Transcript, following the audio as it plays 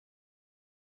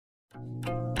In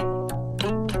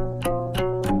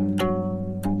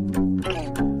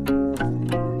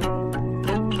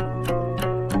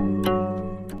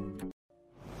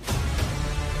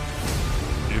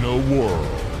a world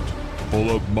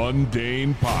full of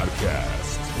mundane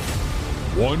podcasts,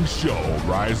 one show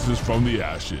rises from the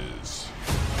ashes.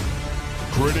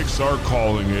 Critics are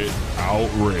calling it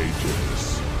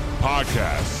outrageous.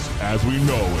 Podcasts, as we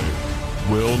know it,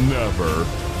 will never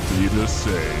be the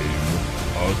same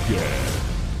again.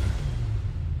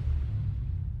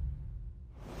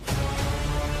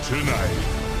 Tonight,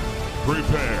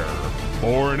 prepare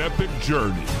for an epic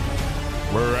journey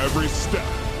where every step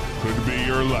could be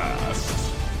your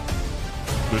last.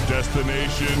 The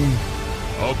destination,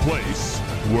 a place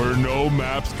where no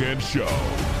maps can show.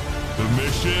 The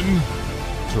mission,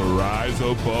 to rise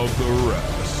above the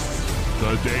rest.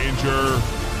 The danger,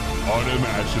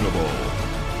 unimaginable.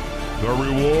 The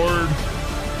reward,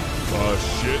 a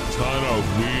shit ton of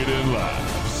weed and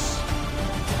laughs.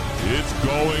 It's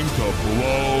going to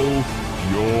blow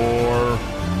your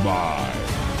mind.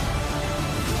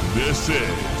 This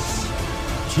is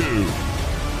 2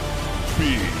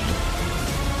 Big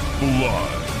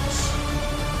Bloods.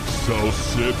 So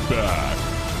sit back,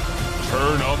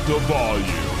 turn up the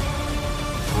volume,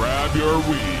 grab your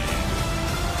weed,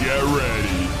 get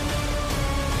ready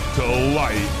to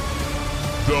light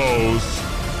those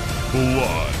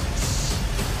bloods.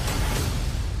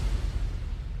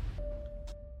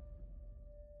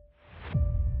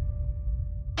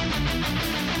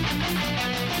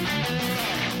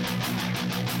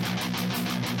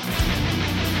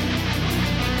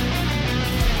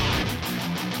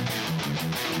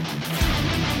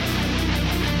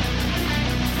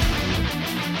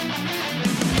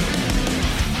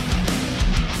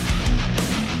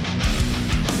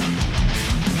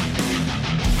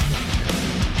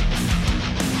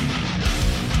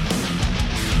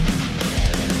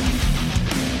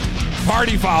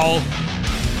 Party foul.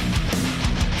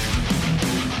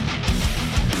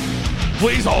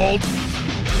 Please hold.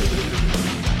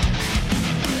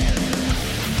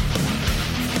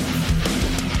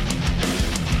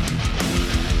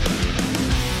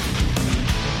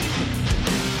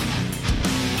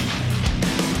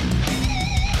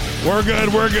 We're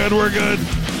good, we're good, we're good.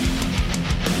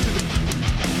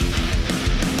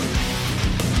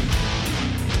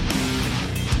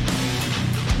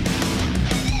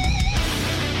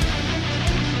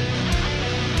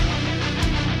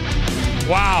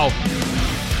 Wow.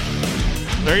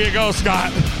 There you go,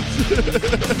 Scott.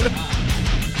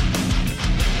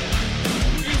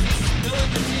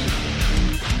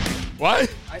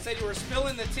 What? I said you were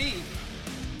spilling the tea.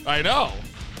 I know.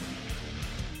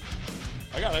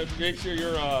 I gotta make sure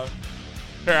you're,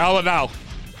 Here, how about now?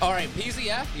 All right, Peasy,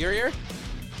 yeah? You're here?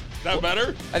 Is that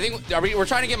better? I think we're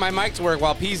trying to get my mic to work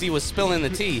while Peasy was spilling the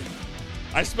tea.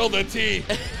 I spilled the tea.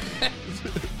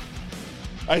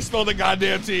 I spilled the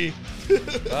goddamn tea.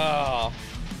 Oh.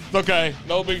 It's okay.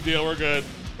 No big deal. We're good.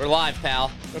 We're live, pal.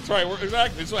 That's right.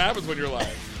 Exactly. That's what happens when you're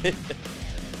live.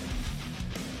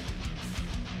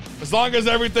 As long as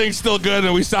everything's still good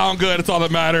and we sound good, it's all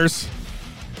that matters.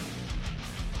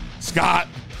 Scott.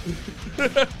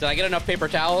 Did I get enough paper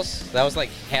towels? That was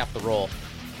like half the roll.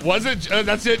 Was it?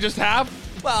 That's it? Just half?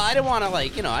 Well, I didn't want to I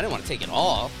didn't want to take it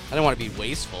all. I didn't want to be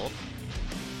wasteful.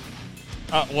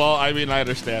 Well, I mean, I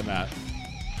understand that.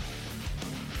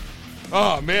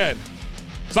 Oh, man.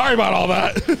 Sorry about all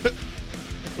that.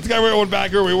 Let's get everyone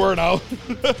back where we were now.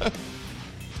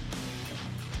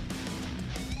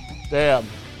 Damn.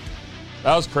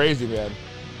 That was crazy, man.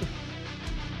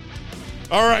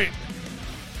 All right.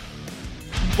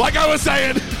 Like I was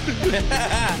saying.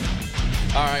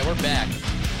 All right, we're back.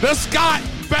 The Scott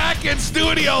back in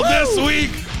studio this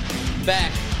week.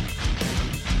 Back.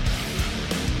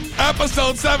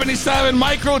 Episode 77,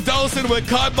 Microdosing with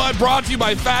Cud Bud, brought to you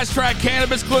by Fast Track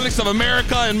Cannabis Clinics of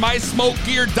America and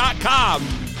MySmokeGear.com.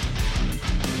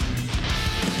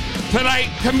 Tonight,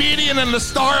 comedian and the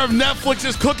star of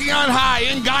Netflix's Cooking on High,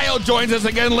 Ngaio, joins us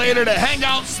again later to hang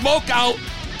out, smoke out,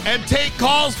 and take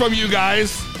calls from you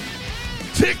guys.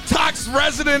 TikTok's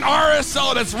resident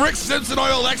RSO, that's Rick Simpson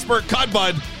oil expert Cud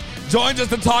Bud, joins us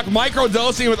to talk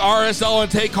microdosing with RSO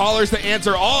and take callers to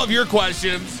answer all of your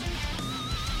questions.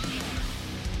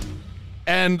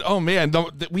 And oh man,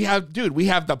 we have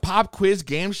the pop quiz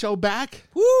game show back.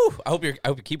 Woo! I hope your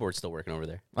keyboard's still working over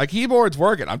there. My keyboard's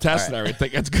working. I'm testing everything.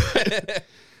 It's good.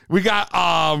 We got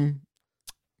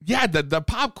the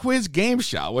pop quiz game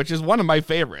show, which is one of my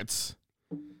favorites.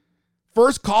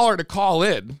 First caller to call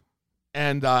in,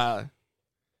 and tell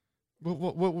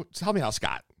me how,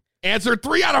 Scott. answer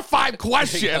 3 out of 5 There you go.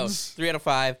 questions. 3 out of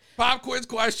 5. Pop quiz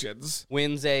questions.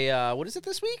 Wins a, what is it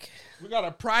this week? We got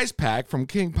a prize pack from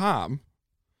King Palm.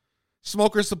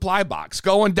 Smoker supply box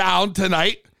going down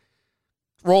tonight.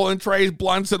 Rolling trays,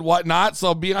 blunts, and whatnot.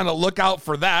 So be on the lookout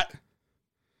for that.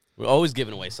 We're always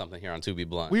giving away something here on To Be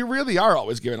Blunt. We really are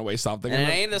always giving away something. And it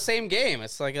ain't the same game.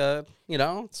 It's like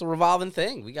it's a revolving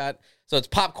thing. So it's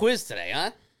pop quiz today,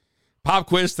 huh? Pop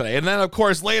quiz today. And then, of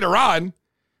course, later on,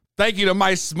 thank you to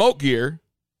My Smoke Gear,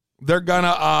 they're going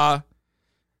to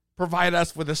provide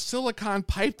us with a silicone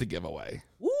pipe to give away.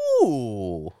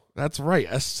 Ooh. That's right.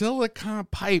 A silicone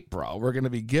pipe, bro. We're going to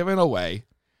be giving away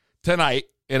tonight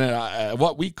in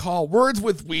what we call Words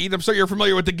with Weed. I'm sure you're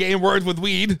familiar with the game Words with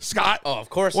Weed, Scott. Oh, of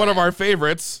course. One of our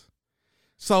favorites.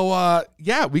 So,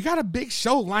 yeah, we got a big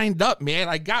show lined up, man.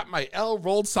 I got my L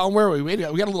rolled somewhere. We got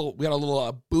a little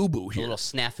boo-boo here. A little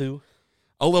snafu.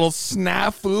 A little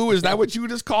snafu. Is that what you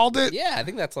just called it? Yeah, I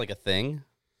think that's like a thing.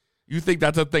 You think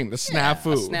that's a thing, the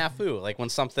snafu? Yeah, a snafu. Like when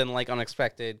something like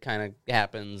unexpected kind of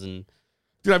happens and...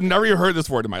 Dude, I've never even heard this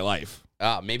word in my life.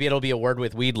 Maybe it'll be a word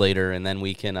with weed later, and then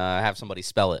we can have somebody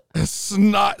spell it.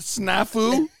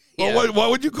 Snafu? Yeah.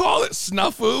 What would you call it?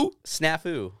 Snufu?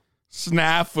 Snafu.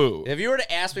 Snafu. If you were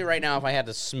to ask me right now if I had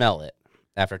to smell it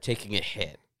after taking a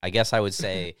hit, I guess I would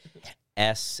say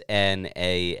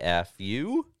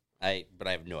SNAFU. But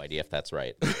I have no idea if that's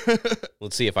right.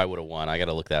 Let's see if I would have won. I got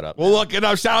to look that up. Well, look,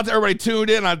 shout out to everybody tuned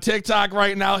in on TikTok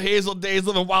right now. Hazel Days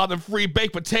Living Wild and Free,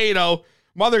 Baked Potato,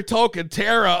 Mother Token,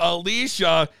 Tara,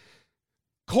 Alicia,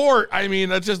 Court. I mean,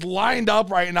 that's just lined up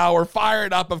right now. We're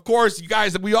fired up. Of course, you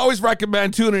guys, we always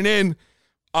recommend tuning in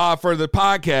for the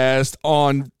podcast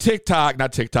on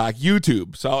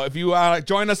YouTube. So if you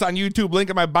join us on YouTube, link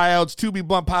in my bio, it's To Be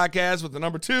Blunt Podcast with the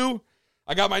number 2.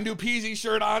 I got my new Peasy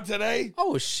shirt on today.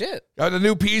 Oh, shit. Got the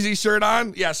new Peasy shirt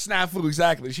on? Yeah, snafu,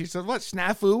 exactly. She said, what,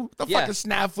 snafu? What the fuck is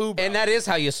snafu, bro? And that is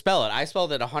how you spell it. I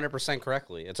spelled it 100%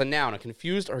 correctly. It's a noun, a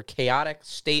confused or chaotic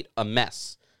state, a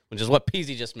mess, which is what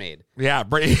Peasy just made. Yeah,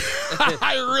 Brady.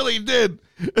 I really did.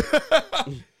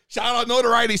 Shout out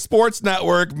Notoriety Sports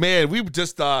Network. Man, we've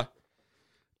just,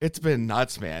 it's been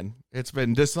nuts, man. It's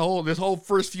been this whole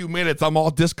first few minutes, I'm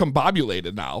all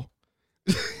discombobulated now.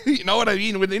 You know what I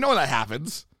mean? You know when that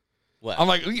happens. What? I'm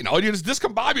like, you're just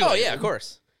discombobulated. Oh, yeah, of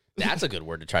course. That's a good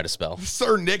word to try to spell.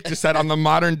 Sir Nick just said I'm the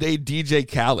modern day DJ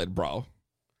Khaled, bro.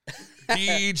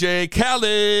 DJ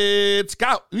Khaled.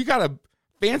 Scott, you got a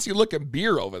fancy looking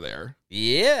beer over there.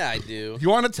 Yeah, I do. You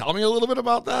want to tell me a little bit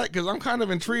about that? Because I'm kind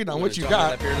of intrigued on what you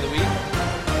got. That beer of the week?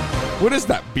 What is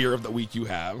that beer of the week you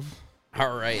have?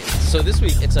 All right. So this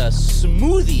week, it's a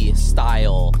smoothie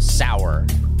style sour.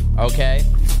 Okay?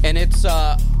 And it's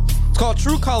called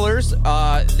True Colors.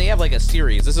 They have like a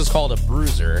series. This is called a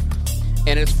Bruiser.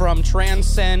 And it's from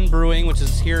Transcend Brewing, which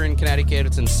is here in Connecticut.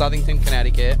 It's in Southington,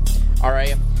 Connecticut. All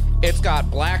right? It's got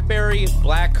blackberry,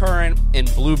 blackcurrant,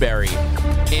 and blueberry.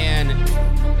 And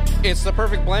it's the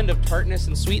perfect blend of tartness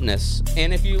and sweetness.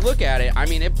 And if you look at it, I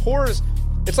mean, it pours...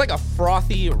 It's like a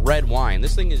frothy red wine.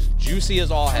 This thing is juicy as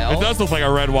all hell. It does look like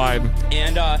a red wine.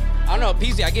 And I don't know,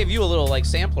 Peasy, I gave you a little like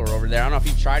sampler over there. I don't know if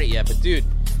you've tried it yet, but dude,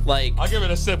 like... I'll give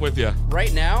it a sip with you.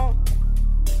 Right now,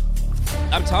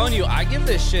 I'm telling you, I give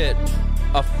this shit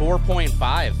a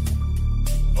 4.5.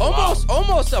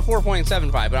 Almost a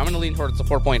 4.75, but I'm going to lean towards a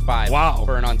 4.5 wow.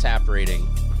 for an Untapped rating.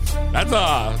 That's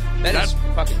is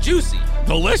fucking juicy.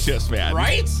 Delicious, man.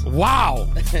 Right?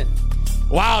 Wow.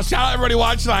 Wow, shout out everybody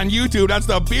watching on YouTube. That's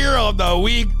the beer of the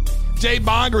week. Jay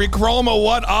Bongery, Chroma,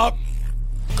 what up?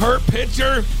 Kurt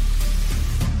Pitcher.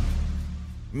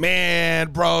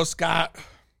 Man, bro, Scott.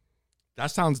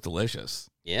 That sounds delicious.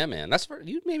 Yeah, man. That's where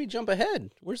you made me jump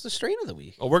ahead. Where's the strain of the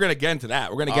week? Oh, we're gonna get into that.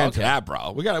 We're gonna get into that,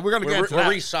 bro. We're gonna get into that.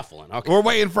 We're reshuffling. Okay. We're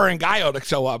waiting for Ngayo to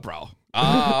show up, bro.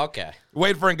 Oh, okay.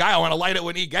 Waiting for Ngayo. I want to light it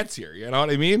when he gets here. You know what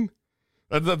I mean?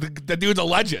 The dude's a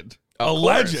legend.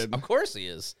 Legend. Of course he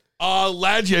is. A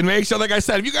legend. Make sure, like I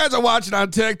said, if you guys are watching on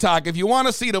TikTok, if you want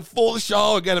to see the full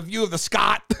show and get a view of the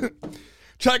Scott,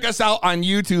 check us out on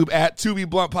YouTube at 2B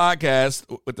Blunt Podcast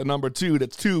with the number 2.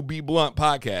 That's 2B Blunt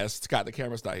Podcast. Scott, the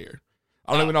camera's not here.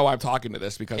 I don't even know why I'm talking to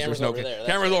this because there's no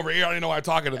camera's over here. I don't even know why I'm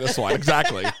talking to this one.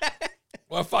 Exactly.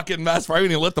 What a fucking mess, bro. I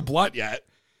haven't even lit the blunt yet.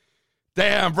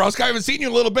 Damn, bro. Scott, I haven't seen you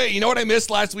in a little bit. You know what I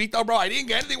missed last week, though, bro? I didn't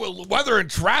get anything with weather and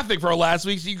traffic for last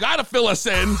week, so you got to fill us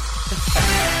in.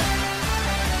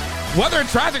 Weather and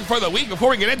traffic for the week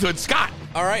before we get into it. Scott,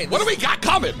 all right. What do we got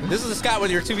coming? This is Scott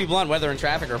with your 2B Blunt weather and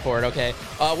traffic report, okay?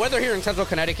 Weather here in central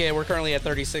Connecticut, we're currently at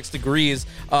 36 degrees.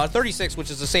 36,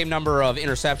 which is the same number of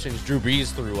interceptions Drew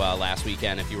Brees threw last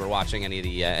weekend if you were watching any of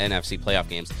the NFC playoff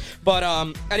games. But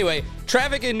anyway,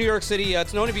 traffic in New York City,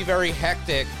 it's known to be very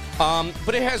hectic.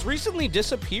 But it has recently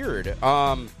disappeared.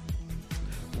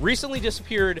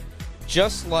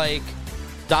 Just like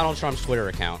Donald Trump's Twitter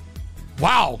account.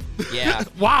 Wow. Yeah.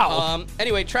 Wow.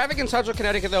 Anyway, traffic in Central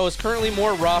Connecticut, though, is currently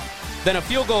more rough than a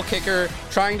field goal kicker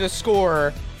trying to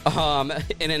score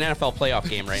in an NFL playoff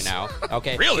game right now.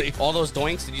 Okay. Really? All those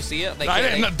doinks, did you see it? I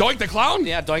didn't. Doink the clown?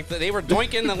 Yeah, doink. They were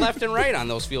doinking the left and right on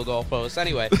those field goal posts.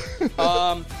 Anyway,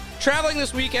 traveling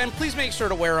this weekend, please make sure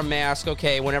to wear a mask,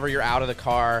 okay, whenever you're out of the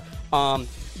car.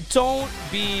 Don't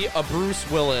be a Bruce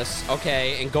Willis,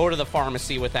 okay, and go to the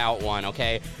pharmacy without one,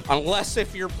 okay? Unless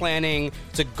if you're planning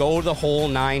to go the whole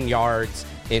 9 yards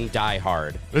in Die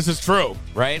Hard. This is true.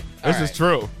 Right? This is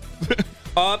true.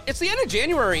 It's the end of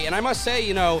January, and I must say,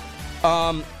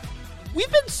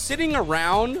 we've been sitting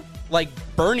around like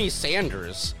Bernie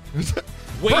Sanders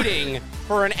waiting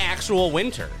for an actual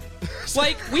winter.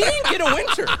 Like, we didn't get a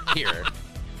winter here.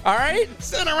 All right?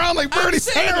 Sitting around like Bernie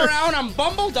Sanders. I'm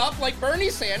bumbled up like Bernie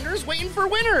Sanders waiting for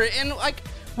winter. And, like,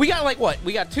 we got, like, what?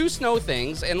 We got 2 snow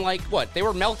things, and, like, what? They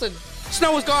were melted.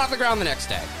 Snow was gone off the ground the next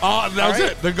day. Oh, that was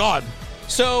it. They're gone.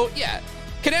 So, yeah.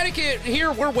 Connecticut,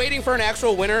 here, we're waiting for an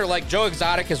actual winter, like Joe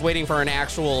Exotic is waiting for an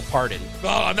actual pardon.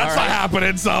 Oh, that's not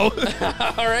happening, so.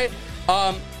 All right.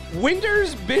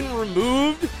 Winter's been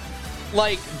removed.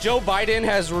 Like, Joe Biden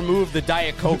has removed the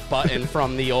Diet Coke button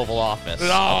from the Oval Office.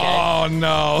 Oh, okay?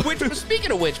 no. Which,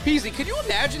 speaking of which, Peasy, could you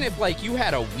imagine if, like, you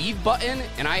had a weed button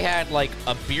and I had, like,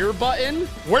 a beer button?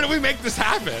 Where do we make this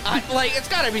happen? Like, it's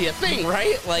got to be a thing,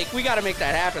 right? Like, we got to make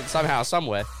that happen somehow, some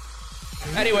way.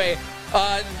 Anyway,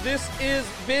 this has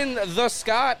been The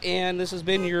Scott, and this has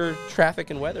been your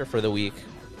traffic and weather for the week.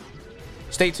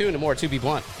 Stay tuned to more To Be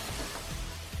Blunt.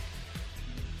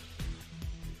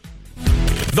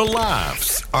 The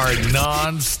laughs are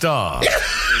non-stop.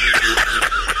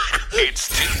 It's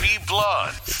To Be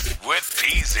Blunt with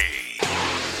Peasy.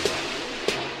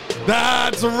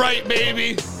 That's right,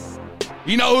 baby.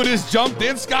 You know who just jumped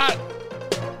in, Scott?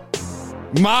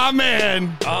 My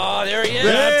man. Oh, there he is.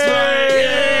 That's right.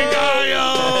 Hey,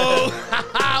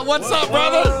 Gaio. What's up,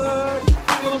 brother?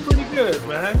 Feeling pretty good,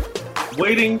 man.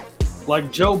 Waiting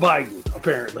like Joe Biden,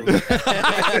 apparently.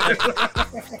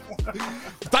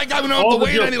 That guy wouldn't have to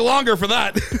wait any longer for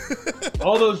that.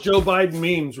 All those Joe Biden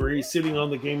memes where he's sitting on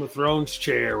the Game of Thrones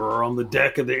chair or on the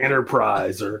deck of the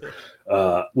Enterprise or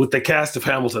with the cast of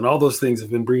Hamilton, all those things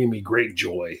have been bringing me great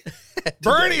joy.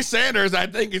 Bernie Sanders, I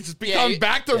think it's become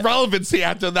back to relevancy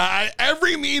after that.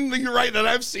 Every meme that you're right that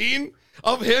I've seen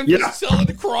of him just selling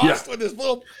the cross with his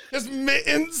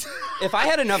mittens. If I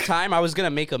had enough time, I was going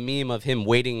to make a meme of him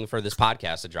waiting for this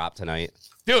podcast to drop tonight.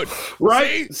 Dude,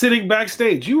 right? Sitting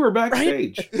backstage. You were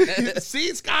backstage. Right?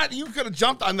 See, Scott, you could have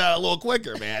jumped on that a little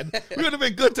quicker, man. We would have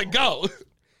been good to go.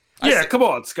 Yeah, come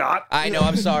on, Scott. I know,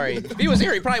 I'm sorry. If he was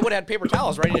here, he probably would have had paper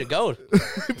towels ready to go.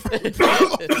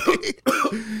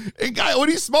 Hey, guy, what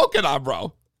are you smoking on,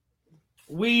 bro?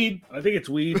 Weed. I think it's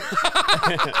weed.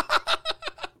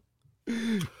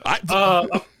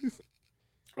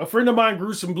 A friend of mine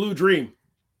grew some Blue Dream.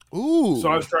 Ooh. So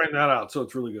I was trying that out, so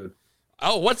it's really good.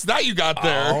 Oh, what's that you got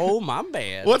there? Oh, my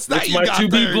bad. What's that it's you got there?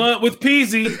 To Be Blunt with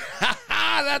Peasy.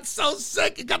 That's so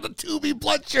sick. You got the To Be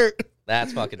Blunt shirt.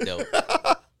 That's fucking dope.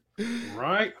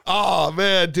 Right? Oh,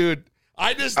 man, dude.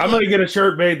 I'm going to get a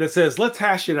shirt made that says, let's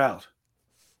hash it out.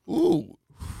 Ooh,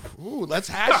 let's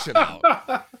hash it out.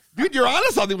 Dude, you're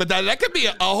onto something with that. That could be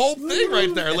a whole thing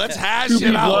right there. Let's hash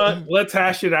it out. Blunt, let's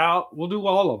hash it out. We'll do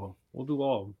all of them.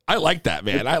 I like that,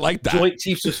 man. I like that. Joint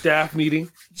Chiefs of Staff meeting.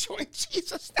 Joint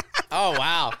Chiefs of Staff. Oh,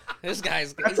 wow. This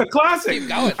guy's... That's a classic. Keep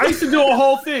going. I used to do a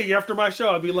whole thing after my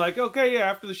show. I'd be like, okay,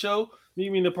 yeah, after the show, meet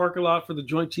me in the parking lot for the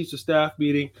Joint Chiefs of Staff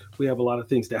meeting. We have a lot of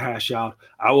things to hash out.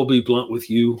 I will be blunt with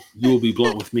you. You will be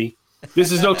blunt with me.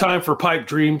 This is no time for pipe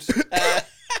dreams.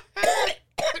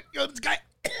 Yo, this guy...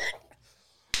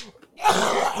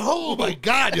 Oh, my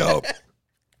God, yo.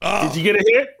 Did you get a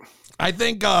hit? I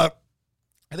think I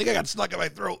got stuck in my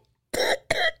throat.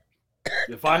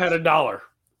 If I had $1.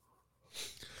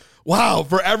 Wow,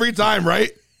 for every time,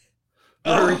 right?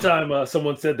 Every time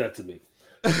someone said that to me.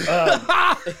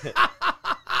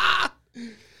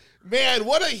 Man,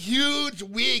 what a huge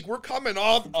week. We're coming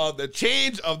off of the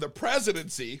change of the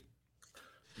presidency.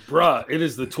 Bruh, it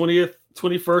is the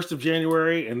 21st of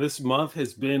January, and this month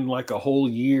has been like a whole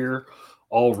year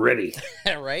already.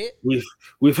 Right?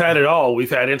 We've had it all. We've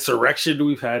had insurrection.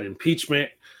 We've had impeachment.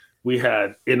 We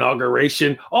had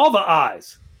inauguration. All the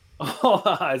eyes. All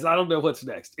the eyes. I don't know what's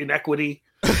next. Inequity.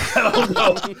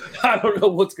 I don't know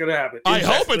what's going to happen. I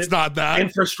hope it's not that.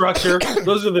 Infrastructure.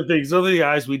 Those are the things. Those are the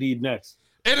eyes we need next.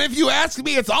 And if you ask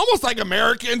me, it's almost like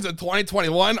Americans in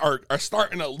 2021 are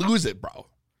starting to lose it, bro.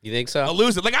 You think so?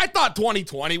 lose it. Like, I thought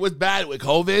 2020 was bad with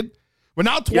COVID, but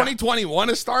now 2021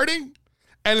 is starting,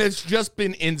 and it's just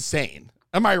been insane.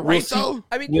 Am I right, though?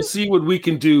 I mean, we'll see what we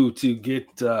can do to get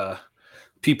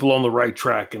people on the right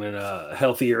track and in a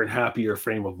healthier and happier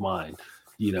frame of mind.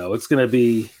 You know, it's going to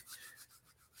be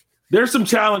 – there's some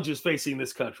challenges facing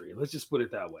this country. Let's just put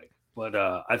it that way. But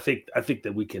I think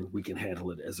that we can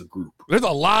handle it as a group. There's a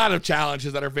lot of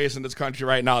challenges that are facing this country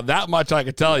right now. That much I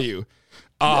can tell you.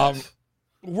 Yes.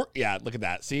 Yeah, look at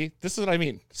that. See, this is what I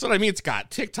mean. This is what I mean, Scott.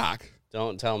 TikTok.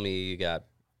 Don't tell me you got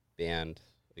banned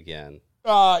again.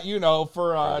 For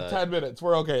 10 minutes.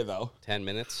 We're okay though. 10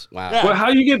 minutes? Wow. Yeah. Well, how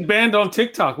you get banned on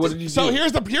TikTok? What did you do? So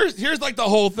here's like the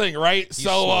whole thing, right? You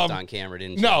so smoked on camera,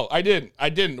 didn't you? no, I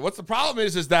didn't. What's the problem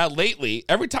is that lately,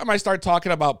 every time I start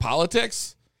talking about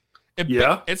politics,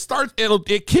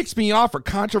 it kicks me off for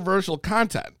controversial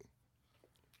content.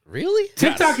 Really?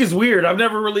 TikTok is weird. I've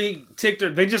never really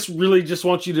TikTok. They just really just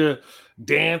want you to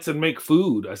dance and make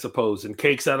food, I suppose, and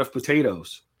cakes out of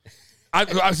potatoes.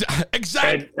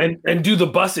 Exactly. And do the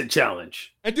bust it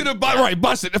challenge. And do the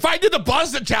bust it. If I did the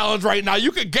bust it challenge right now,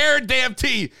 you could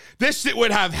guarantee this shit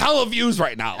would have hella views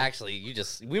right now. Actually,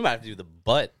 we might have to do the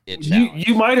butt it challenge.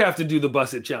 You might have to do the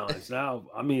bust it challenge. Now,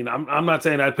 I mean, I'm not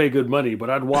saying I'd pay good money, but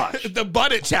I'd watch. The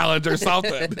butt it challenge or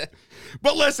something.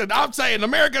 But listen, I'm saying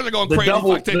Americans are going crazy.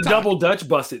 The double Dutch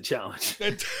bust it challenge.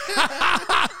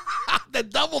 The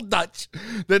double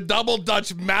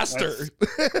Dutch master.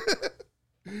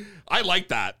 I like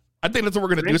that. I think that's what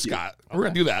we're gonna do, Scott. We're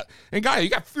gonna do that. And Guy,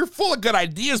 you're full of good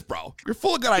ideas, bro. You're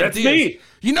full of good ideas. That's me.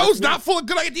 You know who's not full of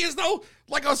good ideas though?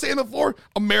 Like I was saying before,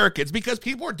 Americans, because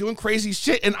people are doing crazy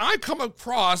shit, and I come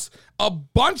across a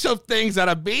bunch of things that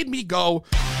have made me go,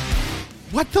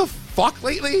 "What the fuck?"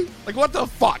 lately. Like, what the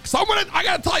fuck? So I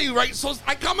gotta tell you, right? So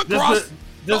I come across.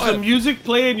 Does the music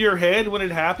play in your head when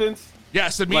it happens?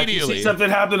 Yes, immediately. Like you see something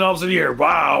happen, all of a sudden you hear,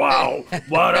 wow,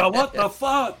 what the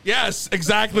fuck? Yes,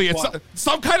 exactly. It's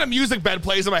some kind of music bed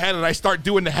plays in my head, and I start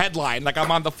doing the headline like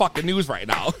I'm on the fucking news right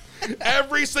now.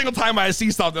 Every single time I see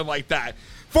something like that.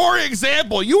 For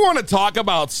example, you want to talk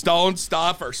about stone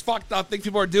stuff or fucked up things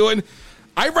people are doing?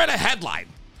 I read a headline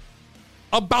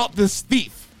about this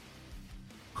thief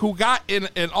who got in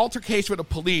an altercation with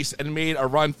the police and made a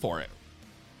run for it.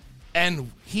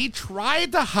 And he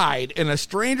tried to hide in a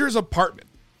stranger's apartment,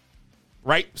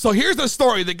 right? So here's the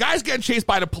story. The guy's getting chased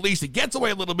by the police. He gets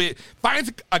away a little bit,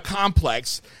 finds a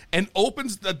complex, and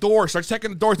opens the door, starts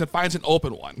checking the doors, and finds an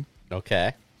open one.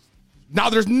 Okay. Now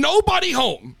there's nobody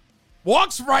home.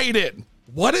 Walks right in.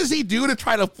 What does he do to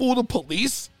try to fool the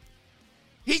police?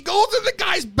 He goes in the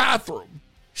guy's bathroom,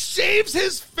 shaves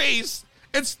his face,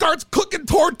 and starts cooking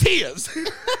tortillas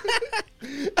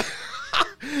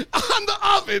on the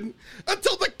oven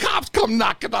until the cops come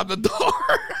knocking on the door.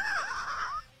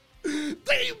 Can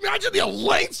you imagine the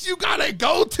lengths you gotta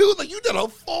go to? Like, you did a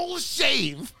full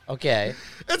shave. Okay.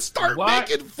 And start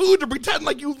making food to pretend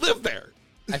like you live there.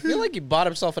 I feel like he bought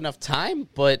himself enough time,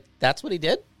 but that's what he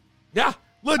did? Yeah,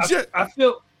 legit.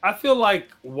 I feel like,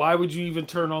 why would you even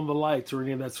turn on the lights or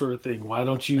any of that sort of thing? Why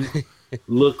don't you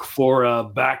look for a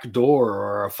back door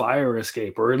or a fire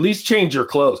escape, or at least change your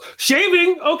clothes?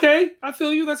 Shaving, okay, I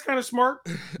feel you. That's kind of smart.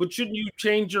 But shouldn't you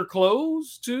change your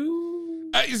clothes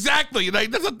too? Exactly. Like,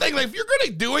 that's the thing. Like, if you're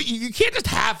gonna do it, you can't just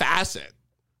half-ass it.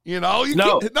 You know?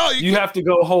 You have to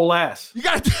go whole ass. You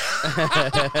got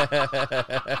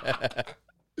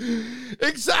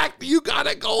Exactly. You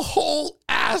gotta go whole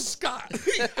ass, Scott.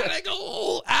 You gotta go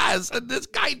whole ass. And this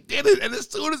guy did it. And as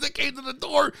soon as it came to the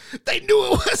door, they knew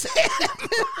it was him.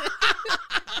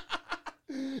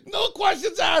 No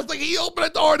questions asked. Like, he opened the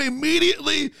door and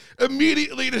immediately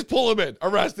just pull him in.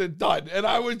 Arrested, done. And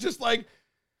I was just like,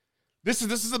 this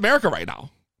is America right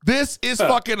now. This is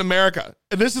fucking America.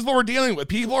 And this is what we're dealing with.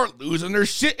 People are losing their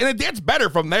shit. And it gets better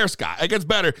from there, Scott. It gets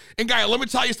better. And, Guy, let me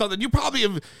tell you something. You probably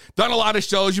have done a lot of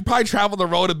shows. You probably traveled the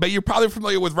road a bit. You're probably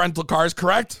familiar with rental cars,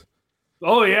 correct?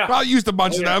 Oh, yeah. Probably used a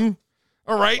bunch of them.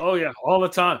 All right. Oh, yeah. All the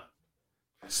time.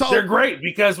 So they're great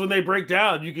because when they break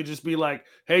down, you could just be like,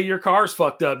 hey, your car's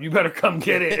fucked up. You better come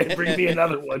get it and bring me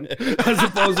another one. As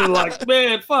opposed to like,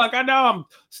 man, fuck, I know I'm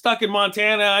stuck in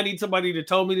Montana. I need somebody to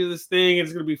tow me to this thing. And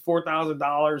it's going to be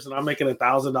 $4,000 and I'm making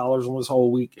 $1,000 on this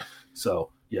whole week.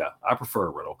 So, yeah, I prefer a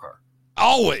rental car.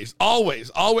 Always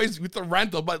with the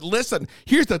rental. But listen,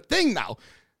 here's the thing now.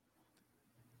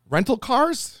 Rental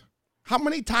cars, how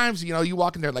many times, you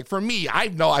walk in there? Like, for me, I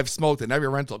know I've smoked in every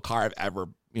rental car I've ever,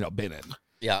 been in.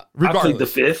 Yeah. I plead the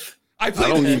fifth. I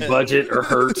don't need budget or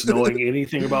Hertz knowing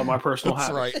anything about my personal That's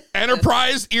habits. right.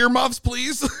 Enterprise earmuffs,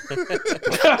 please.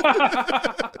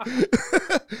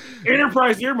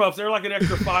 Enterprise earmuffs, they're like an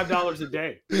extra $5 a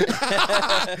day.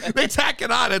 They tack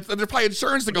it on. They're probably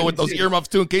insurance to go with those earmuffs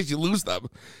too in case you lose them.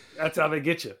 That's how they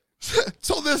get you.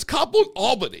 So this couple in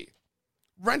Albany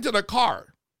rented a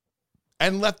car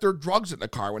and left their drugs in the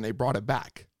car when they brought it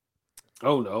back.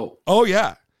 Oh, no. Oh,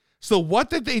 yeah. So what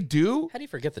did they do? How do you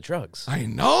forget the drugs? I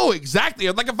know, exactly.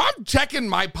 Like if I'm checking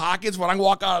my pockets when I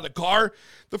walk out of the car,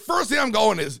 the first thing I'm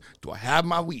going is, do I have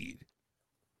my weed?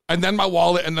 And then my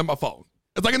wallet and then my phone.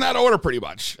 It's like in that order pretty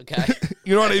much. Okay.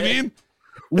 You know what I mean?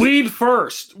 Weed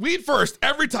first. Weed first,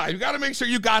 every time. You got to make sure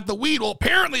you got the weed. Well,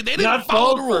 apparently they didn't Not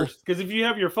follow the phone rules. first. Because if you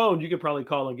have your phone, you could probably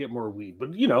call and get more weed.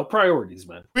 But, priorities,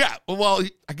 man. Yeah, well,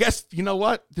 I guess, you know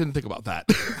what? Didn't think about that.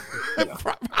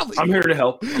 Probably. I'm here to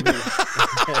help.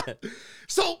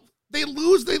 So they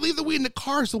leave the weed in the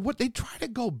car. So what? They try to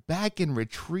go back and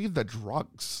retrieve the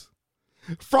drugs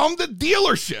from the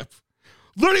dealership.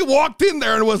 Literally walked in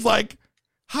there and was like,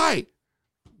 hi,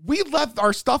 we left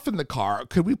our stuff in the car.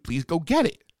 Could we please go get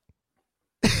it?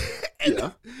 And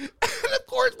of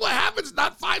course, what happens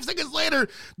not 5 seconds later,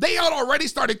 they had already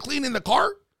started cleaning the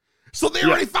car. So they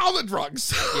already found the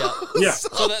drugs. Yeah.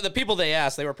 So the people they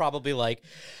asked, they were probably like,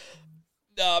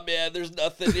 nah, man, there's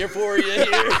nothing here for you here.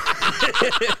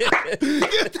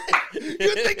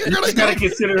 You think you're You going got to to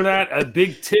consider that a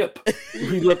big tip.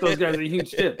 You let those guys a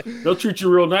huge tip. They'll treat you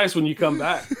real nice when you come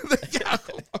back. Yeah.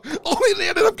 Only they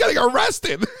ended up getting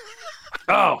arrested.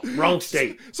 Oh, wrong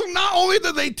state. So not only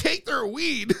did they take their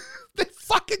weed, they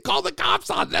fucking called the cops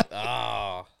on them.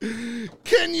 Oh,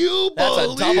 Can you That's a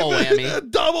believe double it? whammy. A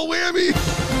double whammy.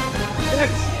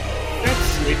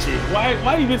 That's snitching.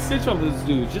 Why even snitch on those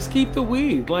dudes? Just keep the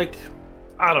weed. Like,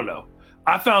 I don't know.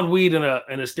 I found weed in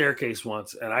a staircase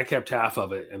once, and I kept half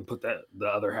of it and put the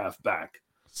other half back.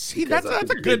 See, Because that's I a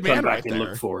figured good they'd come man back right and there.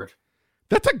 look for it.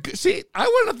 That's a good. See, I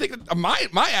wouldn't think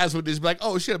my ass would just be like,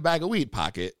 oh shit, a bag of weed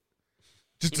pocket.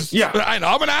 Just Yeah. I know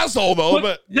I'm an asshole though,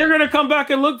 but they're gonna come back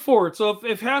and look for it. So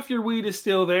if half your weed is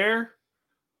still there,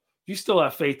 you still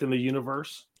have faith in the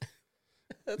universe.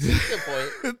 that's a good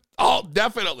point. oh,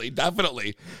 definitely.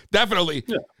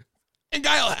 Yeah. And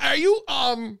Guile, are you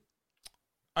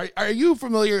are you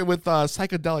familiar with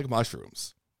psychedelic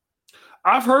mushrooms?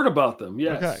 I've heard about them.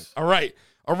 Yes. Okay. All right.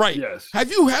 Yes. Have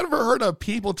you ever heard of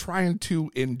people trying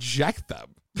to inject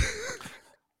them?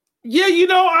 Yeah,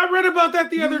 I read about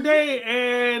that the other day,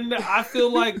 and I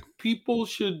feel like people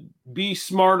should be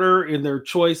smarter in their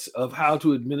choice of how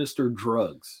to administer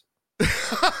drugs.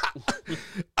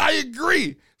 I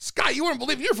agree. Scott, you wouldn't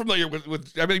believe you're familiar with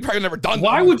I mean, you probably never done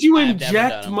Why them. would you I've never inject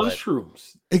done them, but-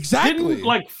 mushrooms? Exactly. Didn't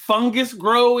like fungus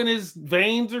grow in his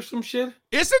veins or some shit?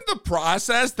 Isn't the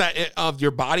process of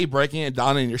your body breaking it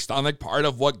down in your stomach part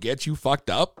of what gets you fucked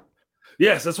up?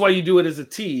 Yes, that's why you do it as a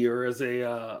tea or as a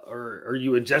or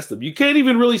you ingest them. You can't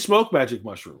even really smoke magic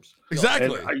mushrooms.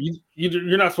 Exactly. And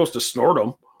you're not supposed to snort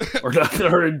them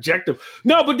or inject them.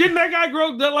 No, but didn't that guy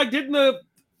grow? Didn't the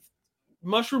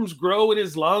mushrooms grow in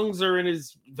his lungs or in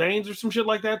his veins or some shit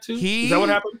like that too? Is that what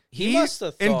happened? He must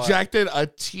have thought. injected a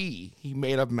tea he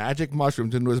made of magic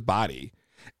mushrooms into his body,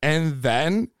 and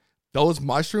then those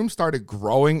mushrooms started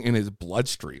growing in his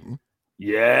bloodstream.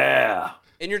 Yeah.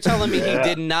 And you're telling me he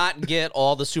did not get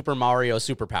all the Super Mario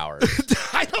superpowers?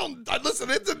 I don't listen.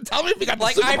 It didn't tell me if he got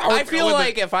Like the superpower. I feel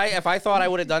like if I thought I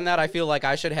would have done that, I feel like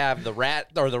I should have the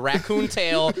rat or the raccoon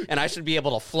tail, and I should be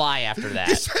able to fly after that.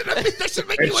 that should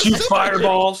make And you a shoot superhero.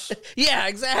 fireballs. Yeah,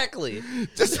 exactly.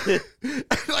 Just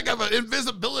like have an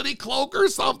invisibility cloak or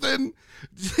something.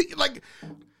 Like,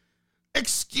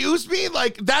 excuse me,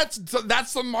 like that's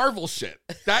some Marvel shit.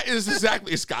 That is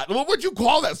exactly Scott. What would you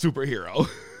call that superhero?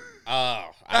 Oh,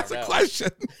 That's a question.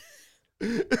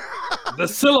 The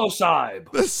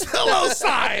psilocybe. The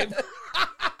psilocybe.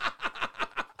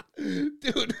 Dude.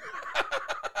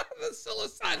 The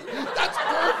psilocybe. That's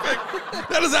perfect.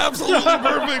 That is absolutely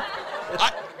perfect.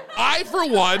 I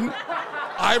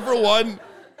for one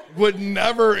would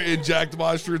never inject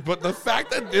mushrooms, but the fact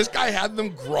that this guy had them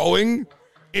growing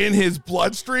in his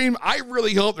bloodstream, I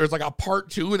really hope there's like a part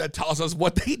 2 that tells us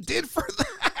what they did for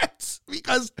that,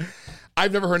 because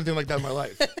I've never heard anything like that in my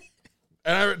life.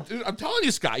 And I'm telling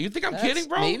you, Scott, you think I'm kidding,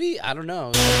 bro? Maybe, I don't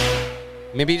know.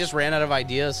 Maybe he just ran out of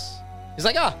ideas. He's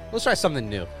like, let's try something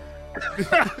new.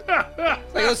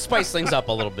 Like, let's spice things up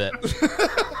a little bit.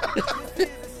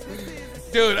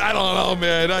 Dude, I don't know,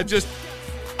 man.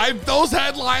 Those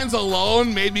headlines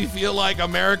alone made me feel like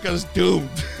America's doomed.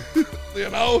 You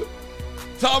know?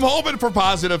 So I'm hoping for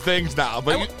positive things now.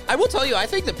 But I will tell you, I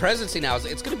think the presidency now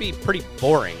it's going to be pretty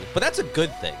boring, but that's a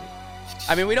good thing.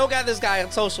 I mean, we don't got this guy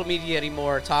on social media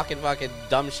anymore talking fucking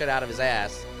dumb shit out of his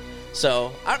ass.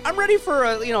 So I'm ready for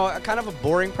a kind of a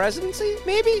boring presidency,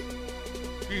 maybe.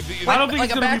 I don't think like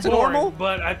it's a going back to be to boring, normal?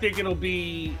 but I think it'll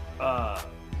be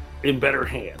in better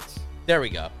hands. There we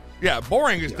go. Yeah,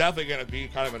 boring is definitely going to be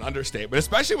kind of an understatement,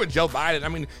 especially with Joe Biden. I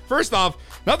mean, first off,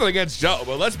 nothing against Joe,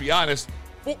 but let's be honest.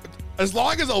 As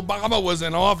long as Obama was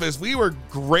in office, we were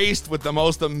graced with the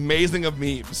most amazing of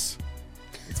memes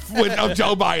of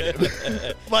Joe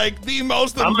Biden. Like, the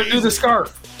most amazing. I'm going to do the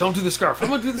scarf. Don't do the scarf. I'm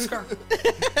going to do the scarf.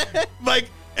 Like,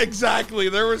 exactly.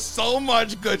 There was so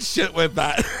much good shit with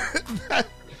that.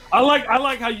 I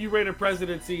like how you rate a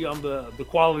presidency on the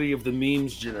quality of the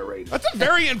memes generated. That's a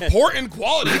very important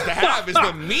quality to have, is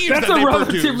the memes That's that a they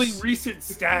relatively produce. recent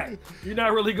stat. You're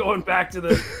not really going back to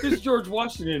this George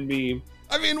Washington meme.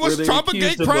 I mean, where was they Trump a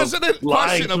accused gay him of president?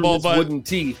 lying through Questionable, his but wooden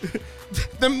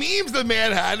teeth. the memes the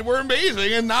man had were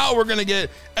amazing, and now we're gonna get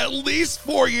at least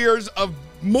 4 years of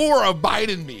more of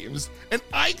Biden memes, and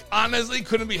I honestly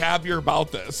couldn't be happier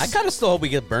about this. I kind of still hope we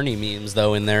get Bernie memes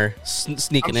though in there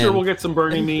sneaking I'm sure in. we'll get some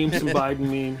Bernie memes, some Biden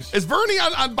memes. Is Bernie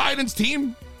on Biden's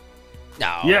team?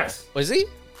 No. Yes. Was he?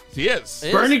 He is.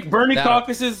 Is? Bernie That-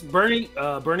 caucuses, Bernie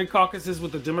caucuses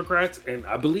with the Democrats, and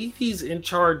I believe he's in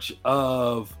charge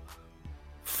of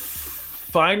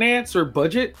finance or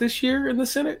budget this year in the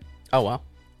Senate. Oh wow.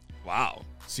 Wow.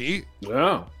 See,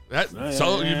 Yeah.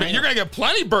 you're gonna get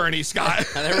plenty Bernie, Scott.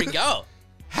 There we go.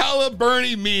 Hella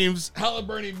Bernie memes. Hella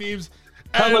Bernie memes.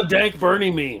 Hella And- dank Bernie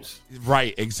memes.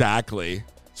 Right, exactly.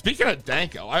 Speaking of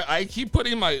Danko, I keep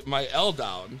putting my L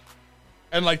down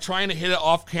and like trying to hit it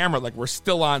off camera like we're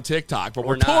still on TikTok, but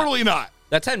we're not. totally not.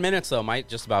 That 10 minutes though might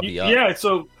just about be up. Yeah,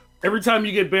 so every time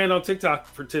you get banned on TikTok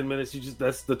for 10 minutes,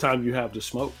 that's the time you have to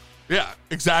smoke. Yeah,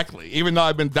 exactly. Even though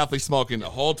I've been definitely smoking the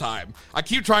whole time. I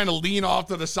keep trying to lean off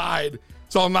to the side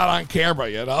so I'm not on camera,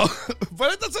 you know?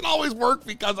 But it doesn't always work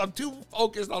because I'm too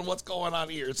focused on what's going on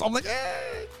here. So I'm like,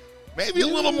 maybe a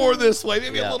little more this way,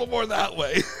 maybe a little more that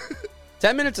way.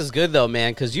 10 minutes is good though,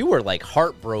 man, because you were like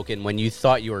heartbroken when you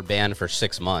thought you were banned for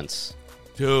 6 months.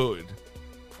 Dude.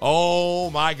 Oh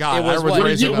my God. It was I was what?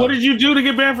 raising What up. did you do to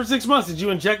get banned for 6 months? Did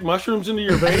you inject mushrooms into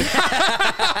your veins?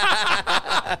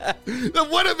 That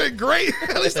would have been great.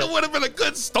 At least it would have been a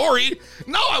good story.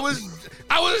 No, I was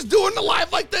doing the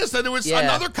live like this, and it was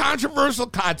another controversial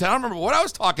content. I don't remember what I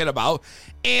was talking about.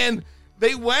 And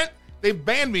they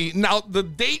banned me. Now the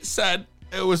date said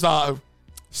it was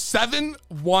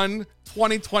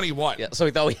 7/1/2021. Yeah, so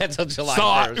we thought we had till July So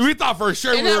 1st. we thought for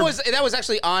sure And that was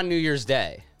actually on New Year's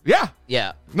Day. Yeah.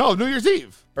 Yeah. No, New Year's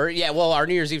Eve. Or our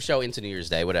New Year's Eve show into New Year's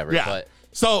Day, whatever. Yeah. But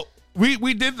So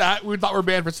we did that. We thought we were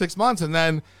banned for 6 months, and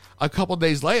then a couple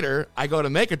days later, I go to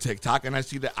make a TikTok, and I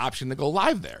see the option to go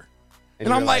live there.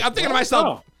 And I'm like, I'm thinking to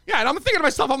myself, and I'm thinking to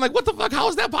myself, I'm like, what the fuck? How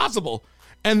is that possible?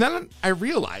 And then I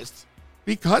realized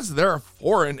because they're a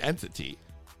foreign entity,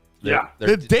 Yeah.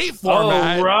 the date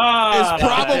format right. is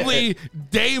probably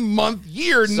day, month,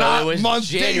 year, So not it was month,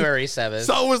 January day. 7th.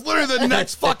 So it was literally the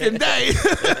next fucking day.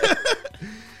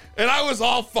 And I was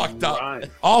all fucked up. Right.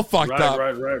 All fucked Right, up.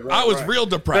 right. I was real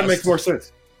depressed. That makes more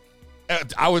sense.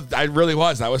 I really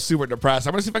was. I was super depressed.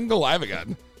 I'm gonna see if I can go live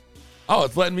again. Oh,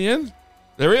 it's letting me in.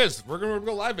 There it is. We're gonna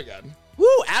go live again. Woo,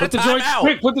 out Put of the time joint, out.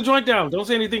 quick, put the joint down. Don't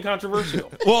say anything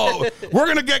controversial. Well, we're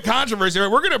gonna get controversy.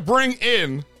 We're gonna bring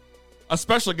in a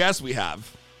special guest we have,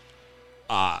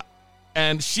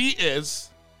 and she is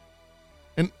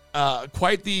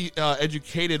quite the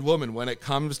educated woman when it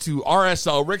comes to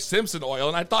RSO, Rick Simpson oil.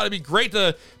 And I thought it'd be great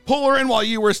to pull her in while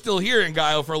you were still here in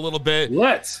Guile for a little bit.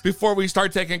 Let's. Before we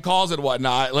start taking calls and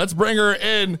whatnot. Let's bring her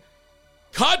in.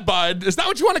 Cud Bud, is that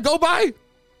what you want to go by?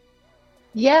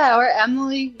 Yeah, or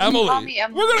Emily. You can Emily. Call me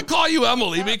Emily. We're going to call you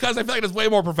Emily because I feel like it's way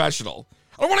more professional.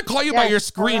 I don't want to call you by your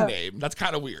screen name. That's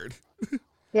kind of weird.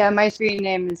 Yeah, my screen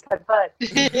name is Cut Butt.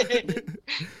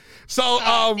 So,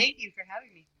 thank you for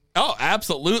having me. oh,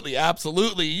 absolutely,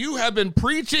 absolutely. You have been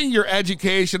preaching your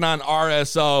education on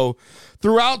RSO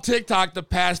throughout TikTok the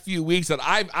past few weeks that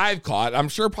I've caught. I'm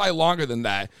sure probably longer than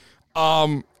that.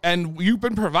 And you've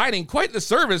been providing quite the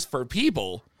service for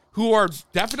people who are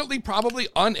definitely probably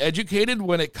uneducated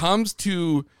when it comes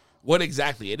to what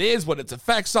exactly it is, what its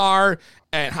effects are,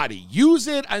 and how to use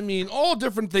it. I mean, all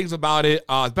different things about it,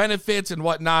 benefits and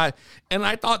whatnot. And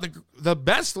I thought the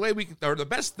best way the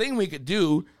best thing we could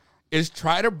do is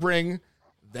try to bring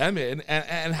them in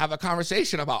and have a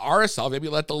conversation about RSL. Maybe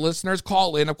let the listeners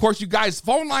call in. Of course, you guys,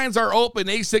 phone lines are open,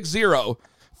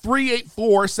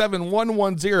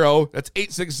 860-384-7110. That's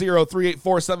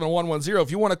 860-384-7110. If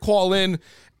you want to call in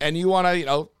and you want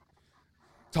to,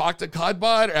 talk to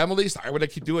Cudbud or Emily. Sorry, I'm going to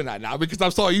keep doing that now because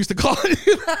I'm so used to calling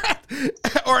you that.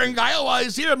 Or Ngaio while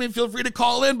he's here. I mean, feel free to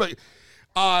call in. But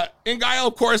Ngaio,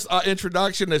 of course,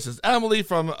 introduction. This is Emily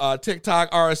from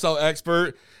TikTok, RSO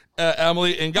expert.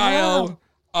 Emily Ngaio,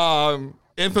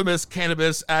 infamous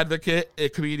cannabis advocate, a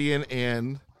comedian,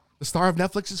 and the star of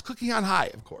Netflix's Cooking on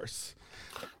High, of course.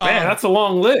 Man, that's a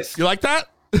long list. You like that?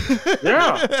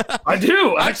 Yeah, I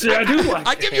do. Actually, I do like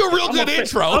I give you a real good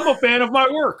intro. I'm a fan of my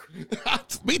work.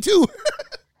 Me too.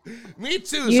 Me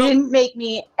too. You didn't make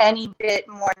me any bit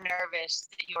more nervous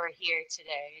that you were here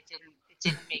today. It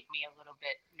didn't make me a little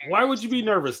bit nervous. Why would you be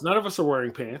nervous? None of us are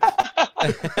wearing pants.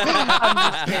 I'm just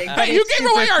kidding, but Hey, you it's gave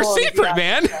away super our cool to be secret, on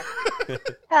man. the show.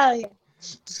 Hell yeah.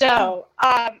 So,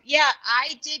 yeah,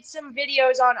 I did some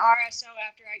videos on RSO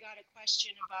after I got a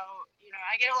question about,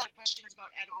 I get a lot of questions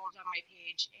about edibles on my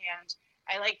page, and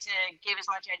I like to give as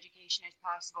much education as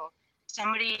possible.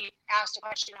 Somebody asked a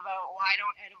question about why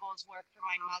don't edibles work for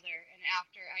my mother, and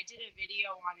after I did a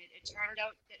video on it, it turned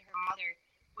out that her mother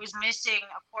was missing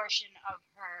a portion of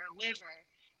her liver.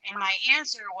 And my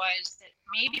answer was that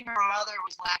maybe her mother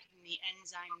was lacking the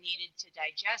enzyme needed to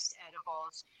digest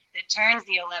edibles that turns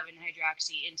the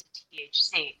 11-hydroxy into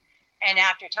THC. And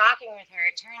after talking with her,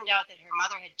 it turned out that her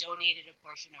mother had donated a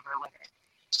portion of her liver.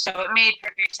 So it made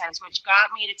perfect sense, which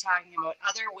got me to talking about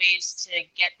other ways to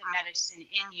get the medicine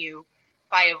in you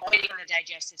by avoiding the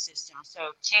digestive system.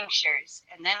 So tinctures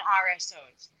and then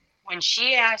RSOs. When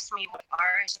she asked me what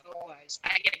RSO was,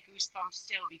 I get goosebumps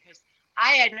still because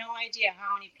I had no idea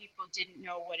how many people didn't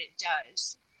know what it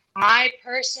does. My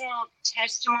personal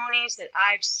testimonies that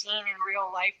I've seen in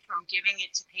real life from giving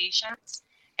it to patients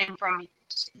and from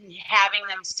having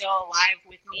them still alive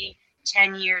with me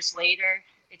 10 years later,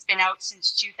 it's been out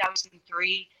since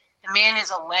 2003. The man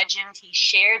is a legend. He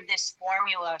shared this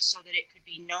formula so that it could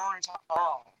be known to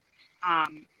all,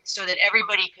 so that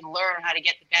everybody could learn how to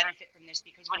get the benefit from this,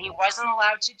 because what he wasn't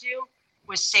allowed to do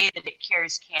was say that it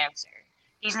cures cancer.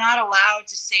 He's not allowed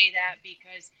to say that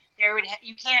because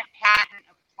you can't patent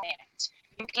a plant.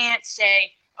 You can't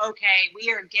say, okay,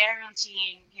 we are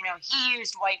guaranteeing, he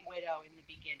used White Widow in the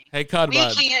beginning. Hey,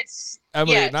 Cudbud. We can't.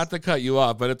 Emily, yes. not to cut you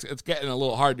off, but it's getting a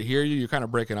little hard to hear you. You're kind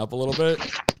of breaking up a little bit.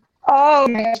 Oh,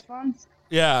 my headphones.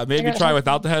 Yeah, maybe try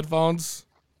without the headphones.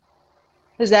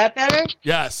 Is that better?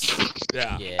 Yes.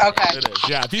 Yeah. Okay. It is.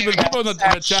 Yeah. People in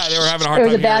the chat, they were having a hard There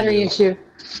time was a battery hearing you.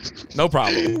 issue. No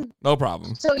problem. No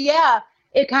problem. So, yeah,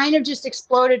 it kind of just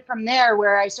exploded from there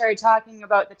where I started talking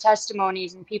about the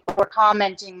testimonies and people were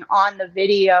commenting on the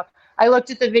video. I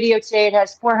looked at the video today. It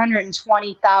has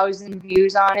 420,000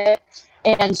 views on it.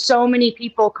 And so many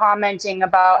people commenting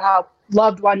about how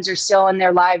loved ones are still in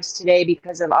their lives today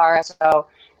because of RSO.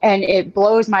 And it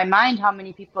blows my mind how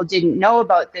many people didn't know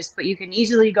about this. But you can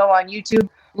easily go on YouTube,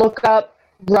 look up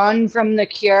Run from the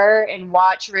Cure, and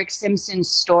watch Rick Simpson's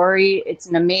story. It's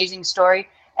an amazing story.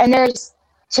 And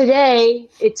today,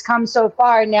 it's come so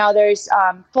far. Now there's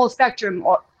full spectrum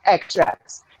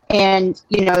extracts. And,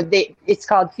 it's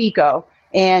called FICO.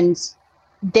 And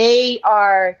they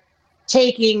are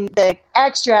taking the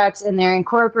extracts and they're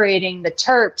incorporating the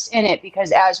terps in it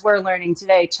because, as we're learning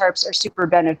today, terps are super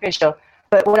beneficial.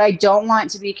 But what I don't want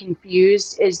to be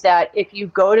confused is that if you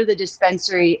go to the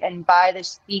dispensary and buy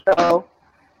this FICO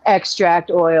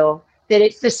extract oil, that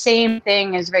it's the same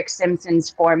thing as Rick Simpson's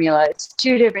formula. It's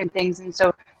two different things. And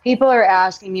so people are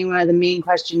asking me, one of the main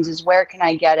questions is, where can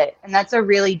I get it? And that's a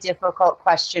really difficult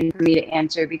question for me to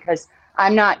answer because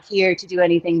I'm not here to do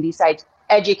anything besides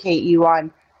educate you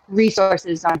on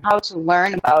resources on how to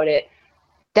learn about it.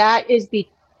 That is,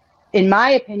 in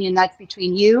my opinion, that's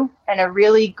between you and a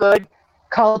really good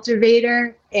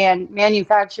cultivator and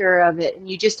manufacturer of it. And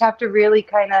you just have to really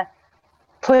kind of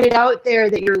put it out there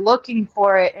that you're looking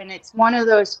for it. And it's one of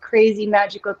those crazy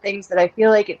magical things that I feel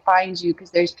like it finds you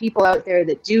because there's people out there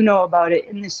that do know about it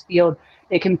in this field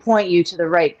that can point you to the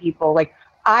right people. Like,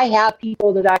 I have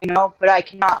people that I know, but I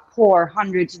cannot pour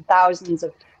hundreds of thousands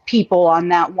of people on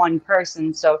that one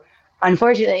person. So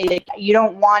unfortunately, you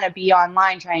don't want to be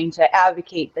online trying to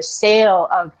advocate the sale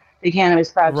of the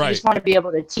cannabis products. Right. You just want to be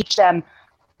able to teach them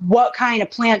what kind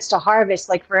of plants to harvest.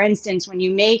 Like, for instance, when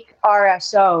you make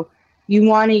RSO, you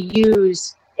want to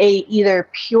use either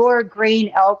pure grain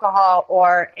alcohol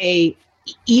or a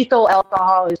ethyl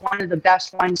alcohol is one of the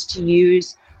best ones to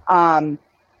use. And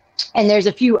there's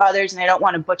a few others, and I don't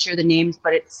want to butcher the names,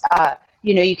 but it's,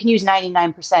 you can use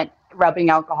 99% rubbing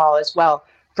alcohol as well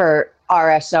for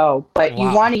RSO. But Wow.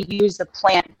 You want to use the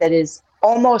plant that is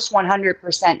almost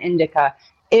 100% indica.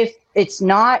 If it's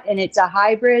not, and it's a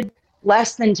hybrid,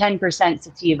 less than 10%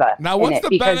 sativa. Now, what's in it, the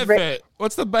because benefit?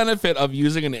 What's the benefit of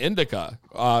using an indica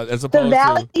as the opposed to?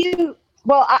 value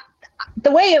Well,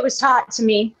 the way it was taught to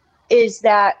me is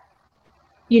that,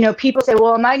 people say,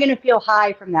 well, am I going to feel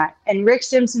high from that? And Rick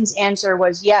Simpson's answer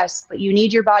was yes, but you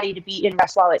need your body to be in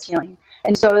rest while it's healing.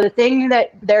 And so the thing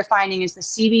that they're finding is the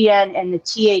CBN and the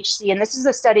THC, and this is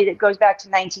a study that goes back to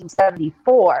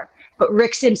 1974, but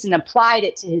Rick Simpson applied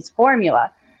it to his formula.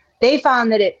 They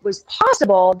found that it was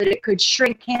possible that it could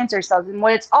shrink cancer cells. And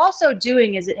what it's also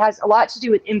doing is it has a lot to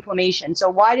do with inflammation. So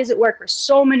why does it work for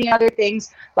so many other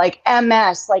things like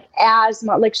MS, like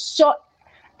asthma,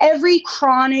 every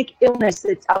chronic illness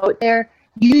that's out there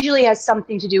usually has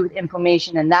something to do with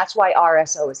inflammation. And that's why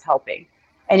RSO is helping.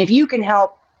 And if you can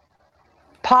help,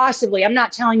 possibly, I'm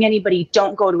not telling anybody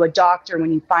don't go to a doctor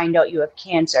when you find out you have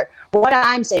cancer. But what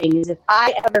I'm saying is if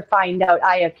I ever find out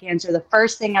I have cancer, the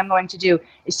first thing I'm going to do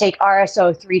is take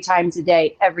RSO 3 times a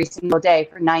day, every single day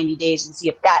for 90 days and see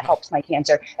if that helps my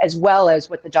cancer, as well as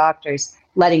with the doctors,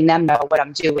 letting them know what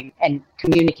I'm doing and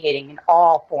communicating in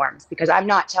all forms, because I'm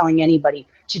not telling anybody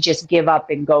to just give up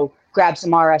and go grab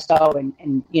some RSO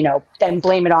and then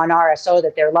blame it on RSO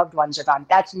that their loved ones are gone.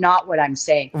 That's not what I'm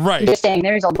saying. Right. I'm just saying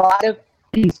there's a lot of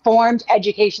informed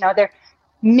education out there,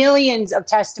 millions of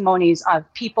testimonies of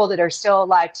people that are still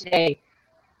alive today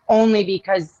only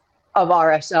because of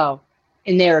RSO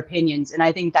in their opinions. And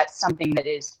I think that's something that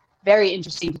is very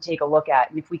interesting to take a look at.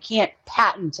 And if we can't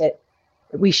patent it,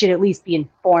 we should at least be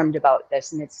informed about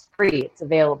this. And it's free, it's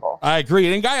available. I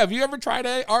agree. And Guy, have you ever tried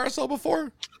a RSO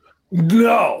before?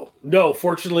 No.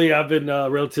 Fortunately, I've been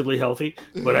relatively healthy,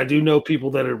 but I do know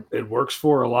people that it works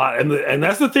for a lot. And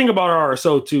that's the thing about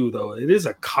RSO too, though. It is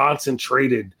a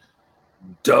concentrated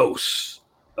dose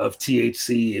of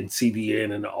THC and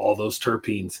CBN and all those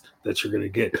terpenes that you're going to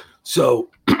get. So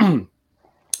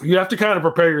you have to kind of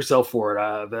prepare yourself for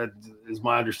it. That is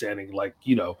my understanding.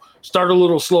 Start a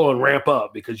little slow and ramp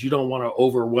up, because you don't want to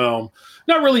overwhelm,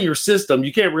 not really your system.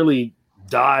 You can't really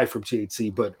die from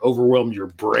THC, but overwhelm your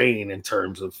brain in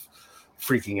terms of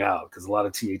freaking out, because a lot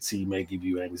of THC may give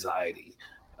you anxiety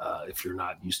if you're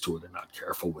not used to it and not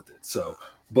careful with it. So,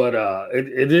 but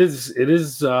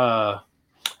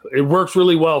it works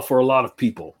really well for a lot of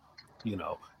people,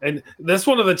 and that's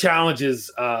one of the challenges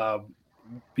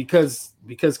because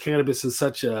cannabis is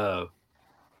such it's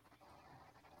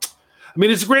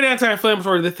a great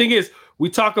anti-inflammatory. The thing is, we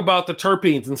talk about the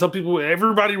terpenes, and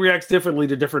everybody reacts differently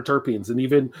to different terpenes. And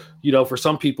even, for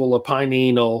some people, a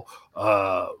pinene will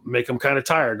make them kind of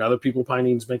tired. And other people,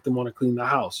 pinenes make them want to clean the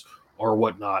house or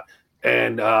whatnot.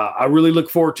 And I really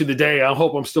look forward to the day, I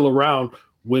hope I'm still around,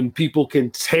 when people can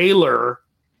tailor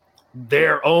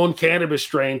their own cannabis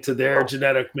strain to their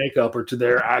genetic makeup or to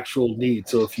their actual needs.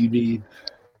 So if you need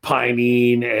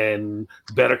pinene and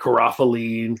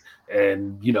beta-caryophyllene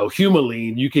and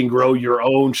humulene, you can grow your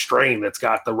own strain that's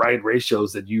got the right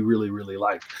ratios that you really, really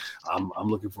like. I'm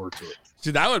looking forward to it.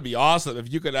 See, that would be awesome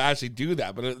if you could actually do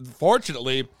that. But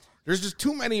unfortunately, there's just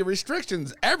too many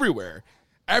restrictions everywhere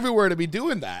to be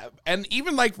doing that. And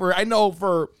even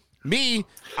for me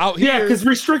out here. Yeah, because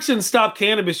restrictions stop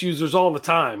cannabis users all the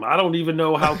time. I don't even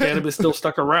know how cannabis still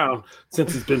stuck around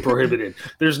since it's been prohibited.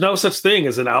 There's no such thing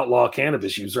as an outlaw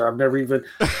cannabis user. I've never even.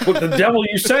 What the devil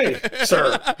you say,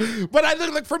 sir? But I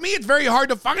think, for me, it's very hard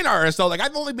to find RSO.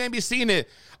 I've only maybe seen it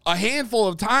a handful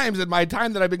of times in my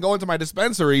time that I've been going to my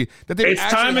dispensary that they've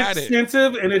actually had it. It's time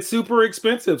extensive and it's super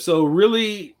expensive. So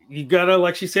really, you gotta,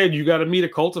 like she said, you gotta meet a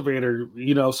cultivator.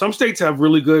 Some states have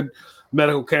really good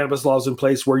medical cannabis laws in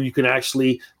place where you can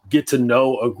actually get to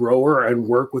know a grower and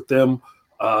work with them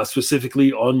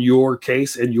specifically on your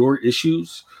case and your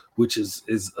issues, which is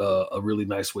a really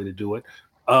nice way to do it.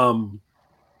 But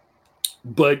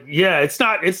yeah, it's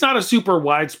not a super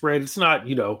widespread. It's not,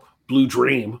 Blue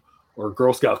Dream or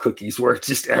Girl Scout cookies where it's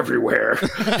just everywhere.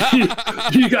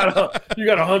 you gotta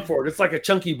hunt for it. It's like a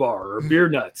chunky bar or beer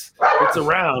nuts. It's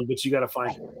around, but you gotta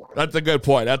find it. That's a good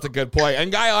point.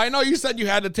 And Guy, I know you said you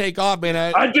had to take off, man.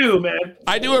 I do, man.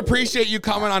 I do appreciate you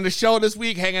coming on the show this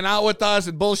week, hanging out with us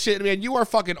and bullshit, man. You are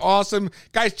fucking awesome.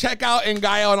 Guys, check out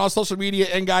Ngaio on all social media,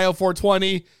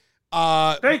 Ngaio420.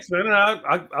 Thanks, man.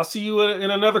 I'll see you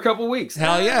in another couple weeks.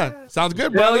 Hell yeah. Sounds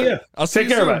good, brother. Hell yeah. I'll see Take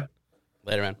you care, soon. man.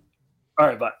 Later, man. All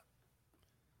right, bye.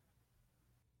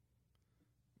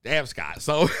 Damn, Scott.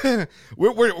 So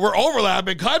we're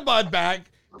overlapping. Cudbud back.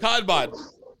 Cudbud.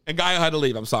 And Ngaio had to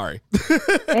leave. I'm sorry.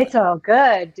 It's all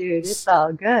good, dude. It's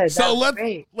all good. So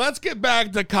let's get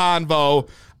back to convo.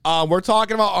 We're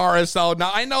talking about RSO. Now,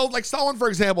 I know, someone, for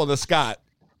example, the Scott,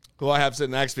 who I have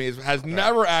sitting next to me, has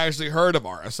never actually heard of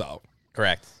RSO.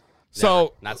 Correct. So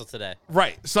never. Not till today.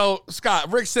 Right. So,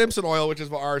 Scott, Rick Simpson oil, which is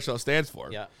what RSO stands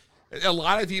for. Yeah. A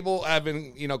lot of people have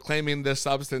been, claiming this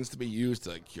substance to be used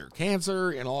to cure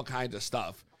cancer and all kinds of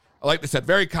stuff. like I said,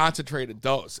 very concentrated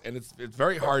dose, and it's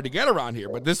very hard to get around here.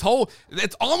 But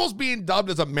it's almost being dubbed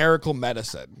as a miracle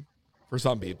medicine for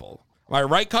some people. Am I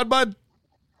right, Cudbud?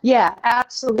 Yeah,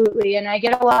 absolutely. And I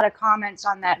get a lot of comments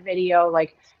on that video,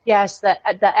 like, yes, the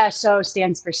SO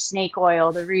stands for snake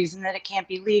oil. The reason that it can't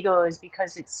be legal is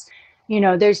because it's,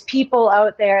 there's people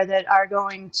out there that are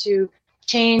going to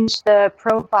change the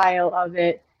profile of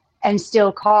it and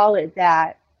still call it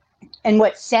that. And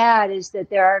what's sad is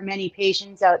that there are many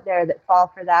patients out there that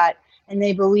fall for that, and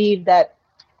they believe that,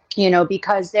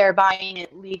 because they're buying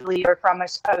it legally or from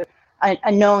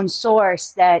a known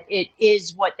source, that it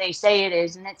is what they say it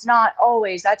is. And it's not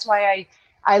always. That's why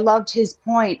I loved his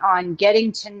point on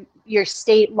getting to your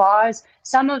state laws.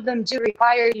 Some of them do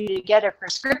require you to get a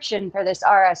prescription for this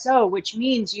RSO, which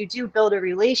means you do build a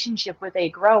relationship with a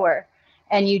grower,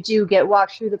 and you do get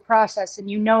walked through the process,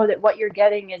 and you know that what you're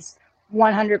getting is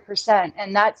 100%.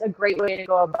 And that's a great way to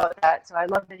go about that. So I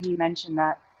love that he mentioned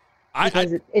that,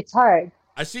 because it's hard.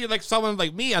 I see like someone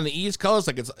like me on the East Coast,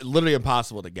 like it's literally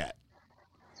impossible to get.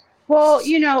 Well,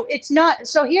 it's not.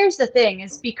 So here's the thing,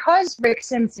 is because Rick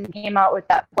Simpson came out with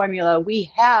that formula,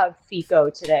 we have FICO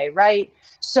today, right?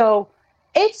 So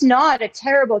it's not a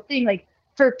terrible thing. Like,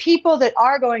 for people that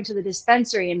are going to the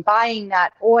dispensary and buying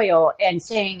that oil and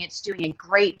saying it's doing a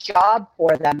great job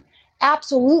for them,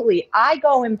 absolutely. I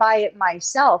go and buy it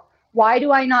myself. Why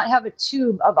do I not have a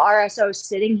tube of RSO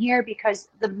sitting here? Because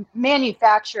the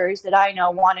manufacturers that I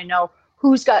know want to know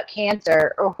who's got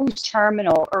cancer or who's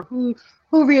terminal or who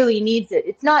really needs it.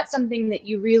 It's not something that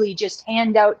you really just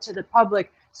hand out to the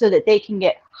public so that they can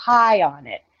get high on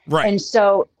it. Right. And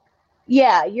so,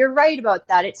 yeah, you're right about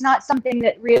that. It's not something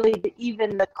that really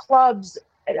even the clubs,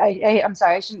 I'm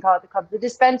sorry, I shouldn't call it the clubs, the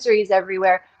dispensaries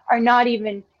everywhere are not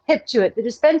even hip to it. The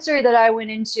dispensary that I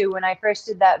went into when I first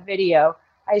did that video,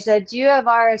 I said, do you have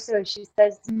RSO? She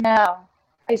says, no.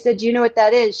 I said, do you know what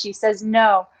that is? She says,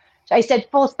 no. I said,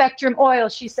 full spectrum oil.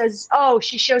 She says, oh,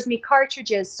 she shows me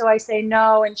cartridges. So I say,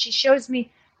 no. And she shows me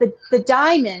the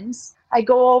diamonds. I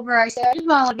go over, I say, I just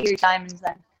want to look at your diamonds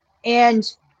then.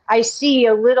 And I see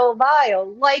a little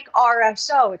vial like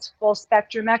RSO. It's full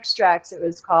spectrum extracts, it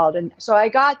was called. And so I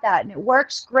got that, and it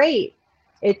works great.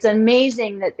 It's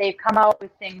amazing that they've come out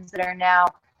with things that are now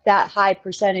that high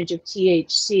percentage of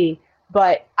THC,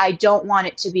 but I don't want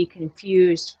it to be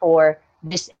confused for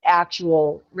this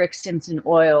actual Rick Simpson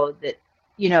oil that,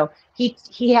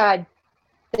 he had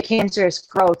the cancerous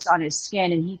growths on his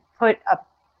skin, and he put a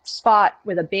spot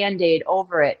with a Band-Aid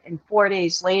over it, and 4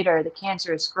 days later the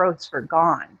cancerous growths were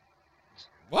gone.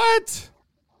 What?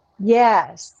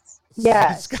 Yes.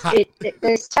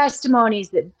 There's testimonies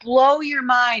that blow your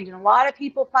mind, and a lot of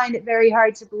people find it very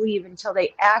hard to believe until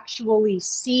they actually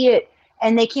see it,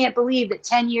 and they can't believe that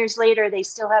 10 years later they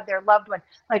still have their loved one,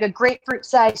 like a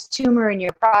grapefruit-sized tumor in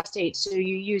your prostate, so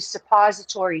you use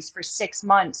suppositories for 6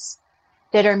 months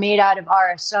that are made out of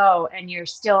RSO, and you're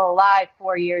still alive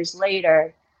 4 years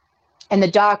later, and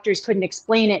the doctors couldn't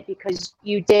explain it because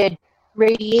you did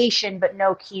radiation but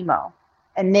no chemo.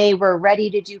 And they were ready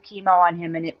to do chemo on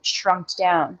him, and it shrunk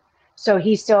down. So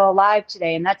he's still alive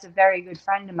today, and that's a very good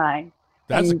friend of mine.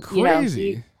 That's and,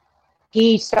 crazy.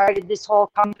 He started this whole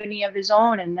company of his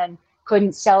own, and then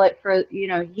couldn't sell it for,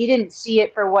 he didn't see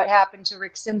it for what happened to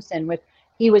Rick Simpson.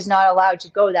 He was not allowed to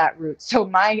go that route. So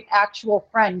my actual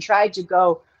friend tried to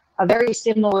go a very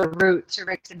similar route to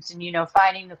Rick Simpson,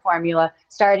 finding the formula,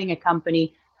 starting a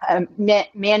company,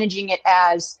 managing it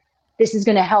as, this is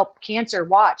going to help cancer.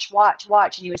 Watch.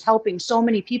 And he was helping so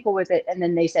many people with it. And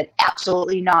then they said,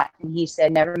 absolutely not. And he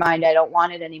said, never mind, I don't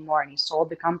want it anymore. And he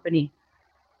sold the company.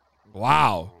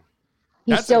 Wow.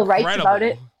 He still writes about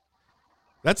it.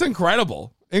 That's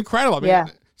incredible. Incredible. I mean, yeah.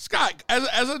 Scott,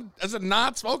 as a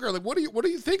non-smoker, like what do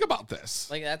you think about this?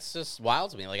 Like, that's just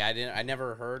wild to me. Like, I've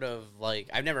never heard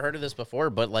of this before,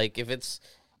 but like if it's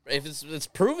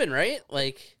proven, right?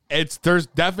 Like, there's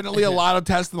definitely a lot of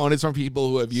testimonies from people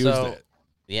who have used it.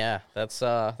 Yeah, that's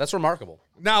remarkable.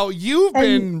 Now, you've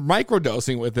been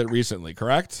microdosing with it recently,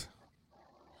 correct?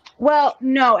 Well,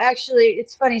 no, actually,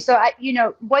 it's funny. So,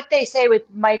 what they say with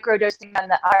microdosing on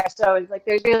the RSO is like,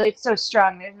 it's so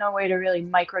strong. There's no way to really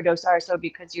microdose RSO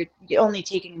because you're only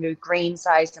taking a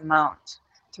grain-sized amount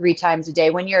 3 times a day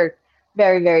when you're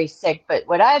very, very sick. But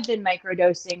what I've been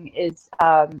microdosing is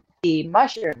the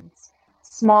mushrooms,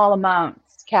 small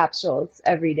amounts, capsules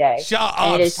every day. Shut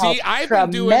up. See, I've been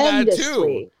doing that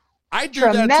too. I do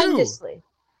that too.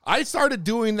 I started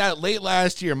doing that late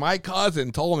last year. My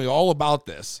cousin told me all about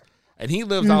this. And he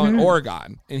lives out in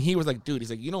Oregon. And he was like, dude,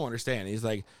 he's like, you don't understand. He's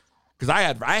like,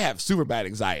 because I have super bad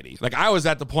anxiety. Like I was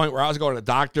at the point where I was going to the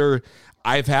doctor.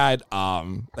 I've had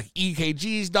like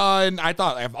EKGs done. I've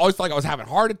always felt like I was having a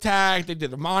heart attack. They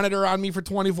did a monitor on me for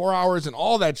 24 hours and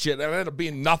all that shit. And it ended up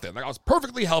being nothing. Like I was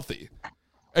perfectly healthy.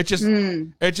 It's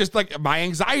just like my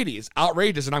anxiety is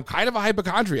outrageous, and I'm kind of a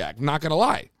hypochondriac. I'm not gonna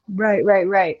lie.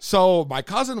 Right. So my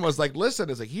cousin was like, "Listen,"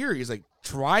 is like, "Here," he's like,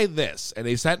 "Try this," and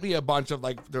they sent me a bunch of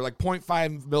they're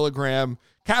 0.5 milligram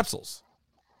capsules,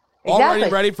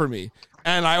 already ready for me.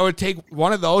 And I would take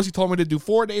one of those. He told me to do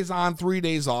 4 days on, 3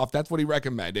 days off. That's what he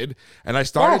recommended, and I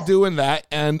started doing that.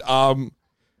 And I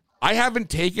haven't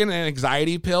taken an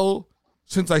anxiety pill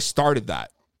since I started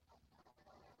that.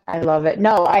 I love it.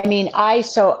 No, I mean, I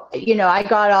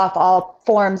got off all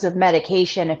forms of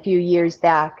medication a few years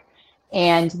back.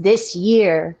 And this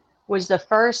year was the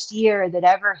first year that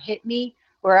ever hit me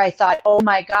where I thought, oh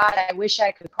my God, I wish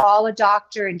I could call a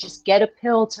doctor and just get a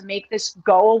pill to make this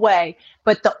go away.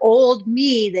 But the old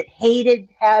me that hated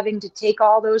having to take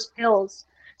all those pills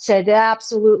said,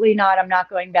 absolutely not. I'm not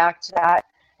going back to that.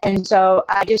 And so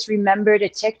I just remembered a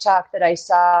TikTok that I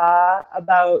saw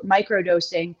about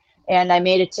microdosing. And I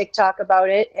made a TikTok about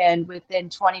it. And within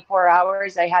 24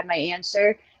 hours, I had my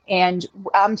answer. And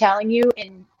I'm telling you,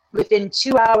 within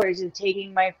 2 hours of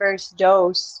taking my first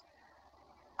dose,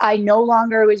 I no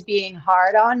longer was being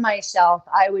hard on myself.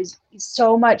 I was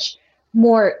so much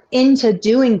more into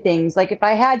doing things. Like if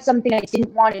I had something I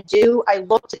didn't want to do, I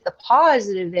looked at the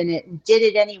positive in it and did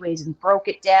it anyways and broke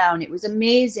it down. It was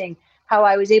amazing how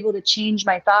I was able to change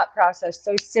my thought process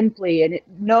so simply. And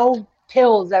no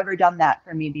pills ever done that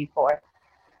for me before.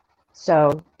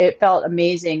 So it felt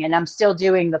amazing. And I'm still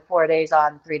doing the 4 days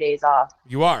on, 3 days off.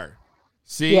 You are.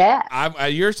 See, yeah.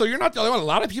 You're not the only one. A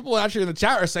lot of people actually in the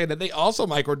chat are saying that they also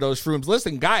microdose shrooms.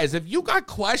 Listen, guys, if you got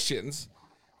questions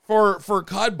for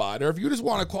Cudbud, or if you just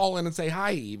want to call in and say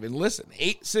hi, even listen,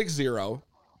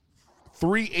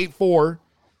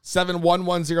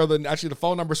 860-384-7110. Actually, the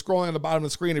phone number scrolling on the bottom of the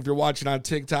screen if you're watching on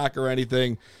TikTok or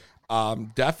anything.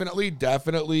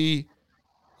 Definitely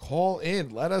call in.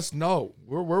 Let us know.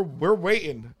 We're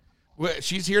waiting.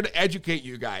 She's here to educate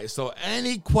you guys. So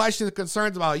any questions,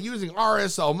 concerns about using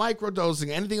RSO, microdosing,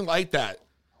 anything like that,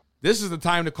 this is the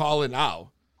time to call in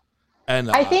now. And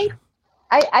I think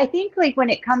like when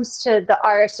it comes to the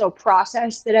RSO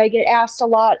process that I get asked a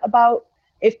lot about,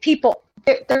 if people,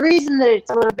 the reason that it's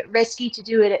a little bit risky to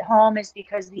do it at home is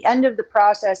because the end of the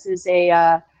process is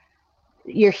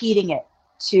you're heating it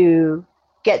to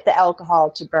get the alcohol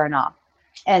to burn off.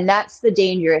 And that's the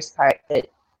dangerous part that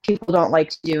people don't like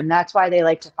to do, and that's why they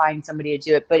like to find somebody to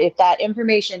do it. But if that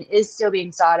information is still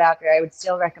being sought after, I would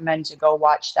still recommend to go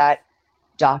watch that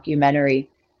documentary.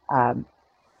 And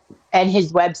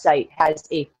his website has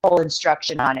a full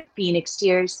instruction on it. Phoenix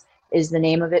Tears is the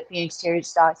name of it,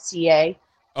 phoenixtears.ca.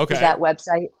 Okay. Is that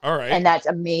website. All right. And that's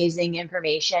amazing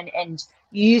information. And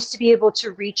you used to be able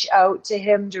to reach out to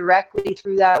him directly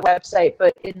through that website,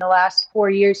 but in the last 4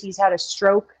 years, he's had a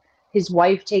stroke. His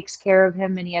wife takes care of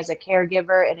him, and he has a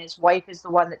caregiver, and his wife is the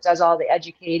one that does all the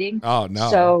educating. Oh, no.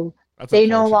 So they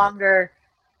no longer,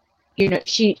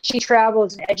 she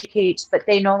travels and educates, but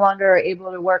they no longer are able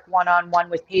to work one-on-one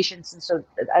with patients. And so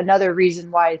another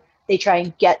reason why they try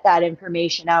and get that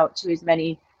information out to as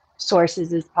many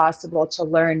sources as possible to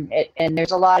learn it. And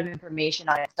there's a lot of information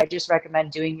on it. So I just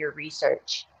recommend doing your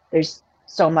research. There's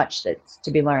so much that's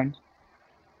to be learned.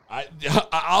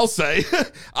 I'll say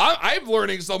I'm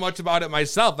learning so much about it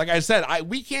myself. Like I said,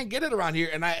 we can't get it around here.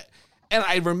 And I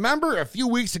remember a few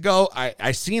weeks ago,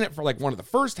 I seen it for like one of the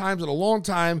first times in a long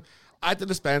time at the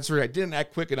dispensary. I didn't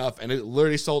act quick enough, and it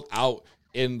literally sold out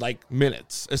in like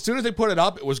minutes. As soon as they put it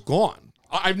up, it was gone.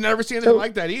 I've never seen anything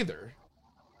like that either.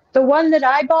 The one that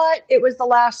I bought, it was the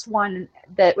last one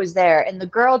that was there, and the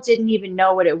girl didn't even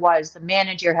know what it was. The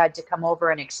manager had to come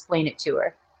over and explain it to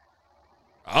her.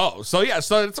 Oh, so yeah,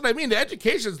 so that's what I mean. The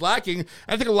education is lacking.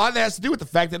 I think a lot of that has to do with the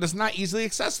fact that it's not easily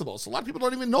accessible. So a lot of people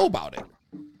don't even know about it.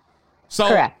 So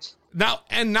correct.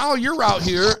 Now you're out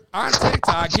here on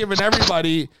TikTok giving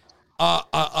everybody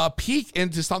a peek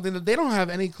into something that they don't have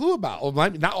any clue about.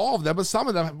 Well, not all of them, but some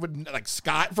of them would, like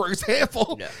Scott, for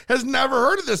example, has never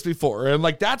heard of this before. And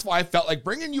like that's why I felt like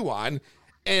bringing you on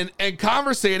and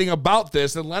conversating about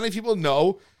this and letting people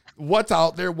know what's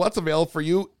out there, what's available for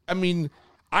you. I mean,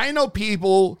 I know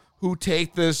people who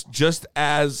take this just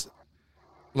as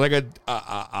like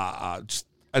just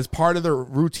as part of their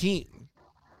routine.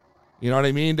 You know what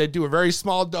I mean? They do a very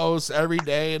small dose every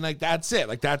day, and like that's it.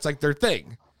 Like that's like their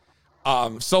thing.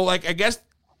 So like I guess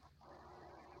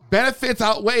benefits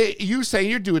outweigh you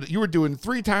saying you were doing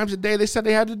 3 times a day. They said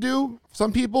they had to do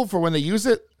some people for when they use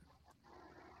it.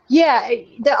 Yeah,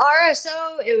 the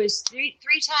RSO, it was three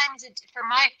times for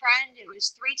my friend. It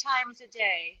was 3 times a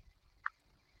day,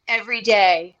 every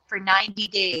day for 90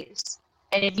 days.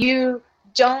 And if you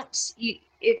don't,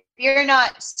 if you're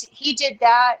not, he did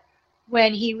that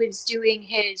when he was doing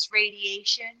his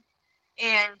radiation,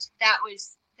 and that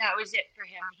was it for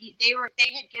him.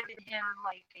 They had given him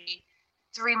like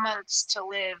 3 months to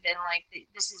live, and like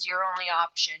this is your only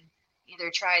option. Either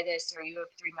try this or you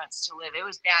have 3 months to live. It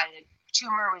was bad. The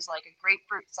tumor was like a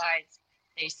grapefruit size,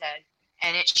 they said,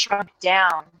 and it shrunk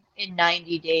down in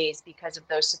 90 days because of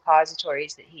those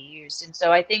suppositories that he used. And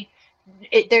so I think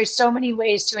there's so many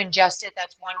ways to ingest it.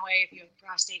 That's one way if you have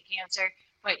prostate cancer,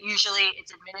 but usually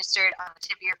it's administered on the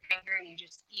tip of your finger. You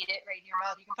just eat it right in your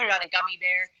mouth. You can put it on a gummy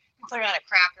bear. You can put it on a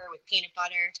cracker with peanut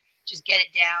butter. Just get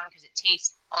it down because it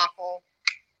tastes awful.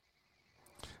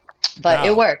 But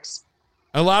it works.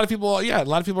 A lot of people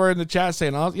are in the chat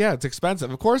saying, "Oh, yeah, it's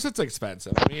expensive." Of course, it's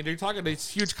expensive. I mean, you're talking these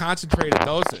huge concentrated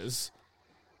doses.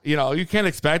 You know, you can't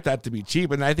expect that to be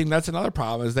cheap. And I think that's another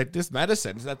problem is that this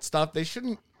medicine, that stuff,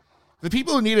 the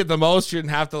people who need it the most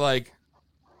shouldn't have to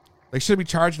they shouldn't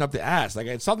be charging up the ass. Like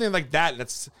it's something like that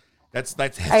that's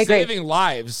saving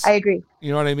lives. I agree.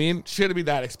 You know what I mean? Shouldn't be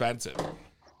that expensive.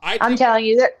 I'm telling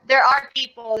you, there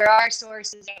are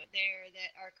sources out there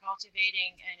that are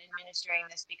cultivating and administering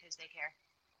this because they care.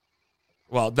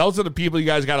 Well, those are the people you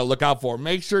guys got to look out for.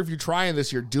 Make sure if you're trying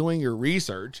this, you're doing your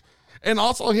research, and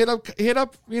also hit up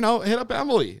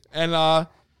Emily. And I'm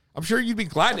sure you'd be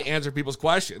glad to answer people's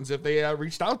questions if they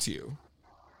reached out to you.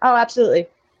 Oh, absolutely.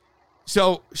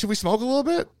 So, should we smoke a little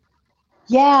bit?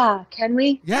 Yeah, can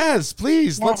we? Yes,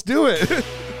 please. Yeah. Let's do it.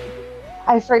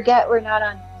 I forget we're not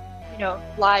on,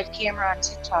 live camera on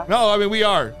TikTok. No, I mean we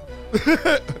are.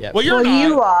 Yep. Well, you're not.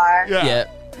 You are. Yeah.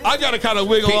 I gotta kind of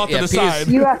wiggle off to the side.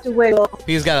 You have to wiggle.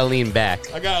 He's got to lean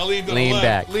back. I gotta lean to the left.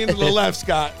 Back. Lean to the left,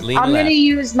 Scott. I'm gonna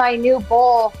use my new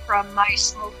bowl from my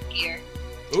smoke gear.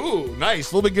 Ooh,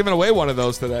 nice. We'll be giving away one of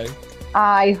those today.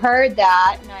 I heard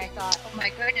that, and I thought, oh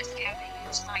my goodness, I haven't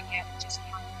used mine yet. It just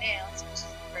came in the mail, so this is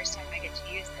the first time I get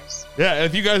to use this. Yeah,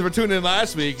 if you guys were tuning in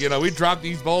last week, we dropped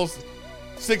these bowls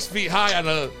 6 feet high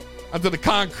onto the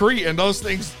concrete, and those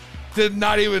things did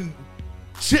not even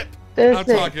chip. This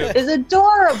is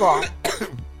adorable.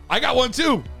 I got one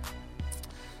too.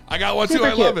 Super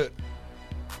I love it.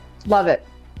 Love it.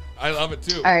 I love it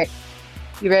too. All right.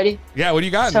 You ready? Yeah, what do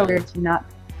you got? So weird to not.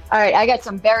 All right, I got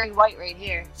some berry white right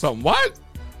here. Some what?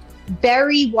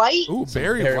 Berry white. Ooh,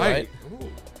 berry white.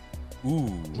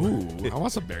 Ooh. I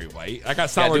want some berry white. I got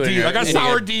sour diesel. I got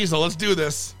sour diesel. Let's do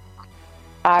this.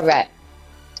 All right.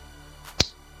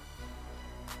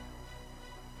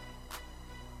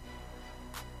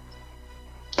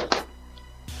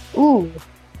 Ooh.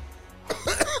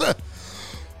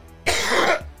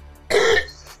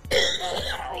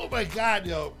 Oh my God,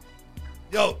 yo,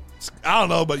 I don't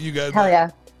know about you guys. Hell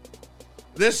yeah.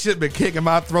 This shit been kicking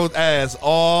my throat ass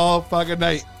all fucking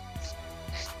night.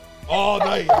 All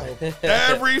night.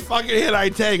 Every fucking hit I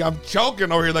take, I'm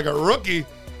choking over here like a rookie,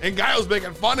 and Guy was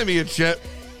making fun of me and shit.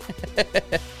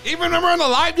 Even remember on the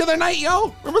live the other night,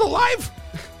 yo? Remember the live?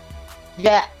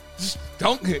 Yeah. Just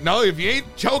if you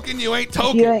ain't choking, you ain't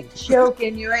toking. You ain't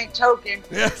choking, you ain't toking.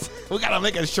 Yes, we gotta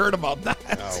make a shirt about that.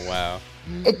 Oh, wow.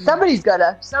 Somebody's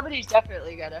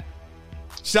definitely gotta.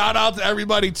 Shout out to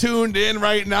everybody tuned in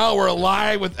right now. We're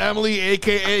live with Emily,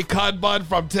 a.k.a. Cudbud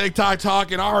from TikTok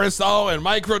talking RSO and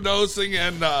microdosing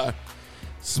and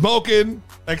smoking,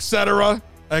 etc.,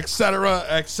 etc.,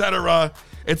 etc.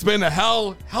 It's been a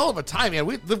hell of a time, man.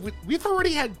 We've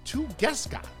already had 2 guests,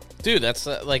 Scott. Dude, that's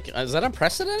is that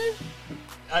unprecedented?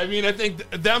 I mean, I think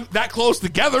them that close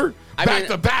together, back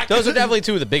to back. Those are definitely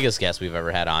 2 of the biggest guests we've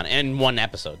ever had on in one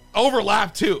episode.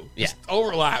 Overlap, too. Yeah. Just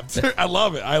overlapped. I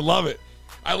love it.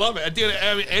 Dude,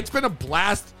 I mean, it's been a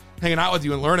blast hanging out with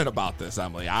you and learning about this,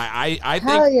 Emily. I think,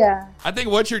 hell yeah. I think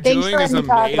what you're doing is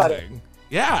amazing.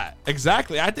 Yeah,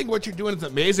 exactly. I think what you're doing is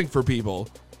amazing for people.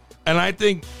 And I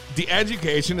think the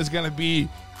education is going to be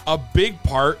a big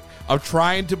part of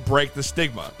trying to break the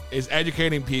stigma, is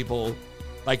educating people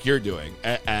like you're doing.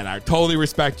 And I totally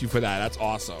respect you for that. That's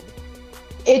awesome.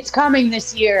 It's coming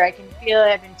this year. I can feel it.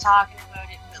 I've been talking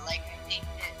about it, but I think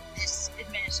that this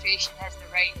administration has the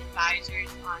right advisors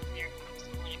on their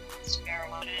council when it comes to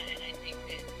marijuana. And I think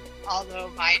that although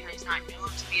Biden is not known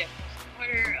to be a full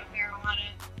supporter of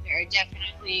marijuana, there are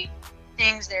definitely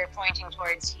things they're pointing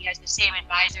towards. He has the same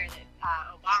advisor that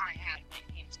Obama had when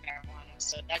it came to marijuana.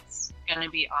 So that's going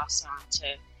to be awesome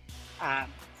to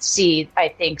see. I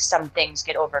think some things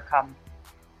get overcome.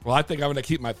 Well, I think I'm going to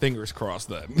keep my fingers crossed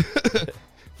then.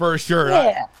 For sure.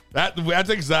 Yeah. That's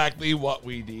exactly what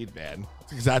we need, man.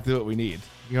 That's exactly what we need.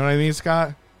 You know what I mean,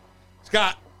 Scott?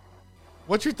 Scott,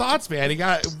 what's your thoughts, man?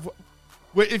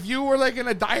 If you were like in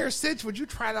a dire sitch, would you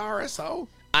try the RSO?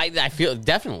 I feel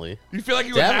definitely. You feel like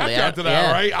you would have to after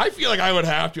that, right? I feel like I would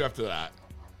have to after that.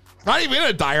 Not even in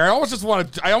a dire. I literally,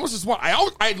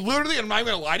 I'm not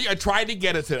even gonna lie to you, I tried to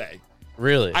get it today.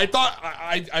 Really? I thought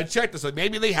I checked this. Like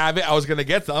maybe they have it. I was gonna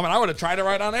get some, and I would have tried it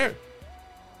right on there.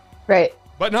 Right.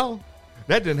 But no,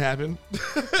 that didn't happen.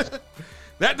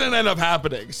 That didn't end up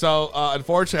happening. So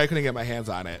unfortunately, I couldn't get my hands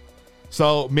on it.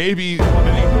 So maybe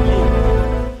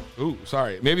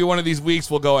maybe one of these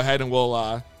weeks we'll go ahead and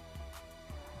we'll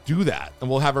do that, and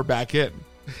we'll have her back in.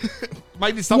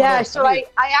 Might be something. Yeah. So I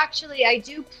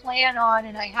do plan on,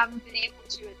 and I haven't been able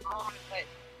to at the moment, but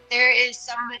there is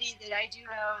somebody that I do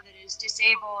know that is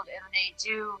disabled, and they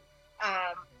do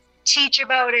teach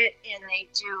about it, and they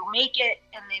do make it,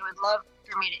 and they would love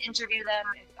for me to interview them.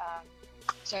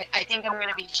 So I think I'm going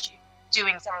to be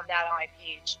doing some of that on my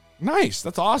page. Nice.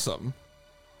 That's awesome.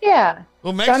 Yeah.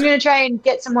 Well, so I'm going to try and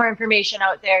get some more information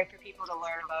out there for people to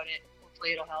learn about it.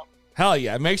 Hopefully it'll help. Hell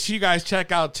yeah. Make sure you guys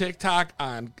check out TikTok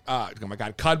on, oh my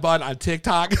God, Cudbud on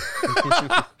TikTok.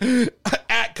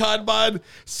 At Cudbud,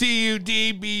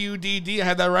 CUDBUDD. I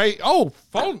had that right? Oh,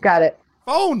 phone. Got it.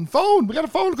 Phone. We got a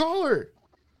phone caller.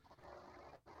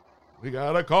 We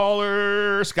got a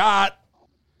caller. Scott.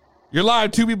 You're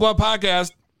live, 2B Blunt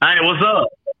Podcast. Hey, what's up?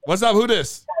 What's up? Who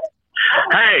this?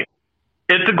 Hey,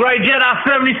 it's the Great Jedi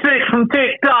 76 from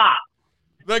TikTok.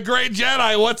 The Great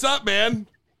Jedi. What's up, man?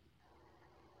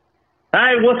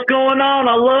 Hey, what's going on?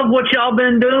 I love what y'all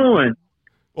been doing.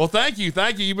 Well, thank you.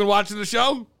 You've been watching the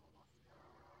show?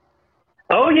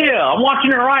 Oh, yeah. I'm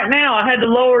watching it right now. I had to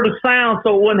lower the sound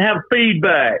so it wouldn't have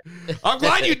feedback. I'm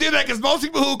glad you did that because most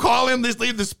people who call in just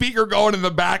leave the speaker going in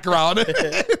the background.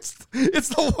 It's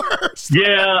the worst.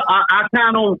 Yeah,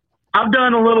 I've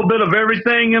done a little bit of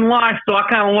everything in life, so I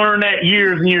kind of learned that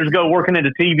years and years ago working at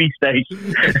a TV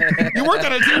station. You worked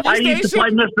at a TV station? I used to play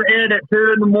Mr. Ed at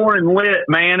 2 in the morning lit,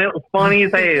 man. It was funny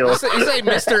as hell. You say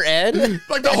Mr. Ed?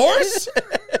 Like the horse?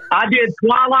 I did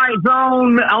Twilight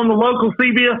Zone on the local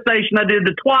CBS station. I did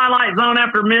the Twilight Zone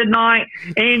after midnight,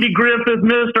 Andy Griffith,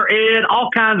 Mr. Ed, all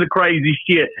kinds of crazy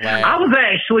shit. Wow. I was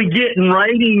actually getting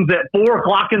ratings at 4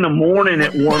 o'clock in the morning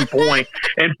at one point,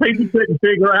 and people couldn't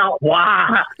figure out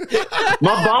why.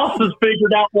 My bosses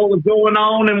figured out what was going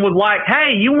on and was like,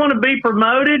 hey, you want to be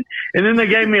promoted? And then they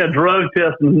gave me a drug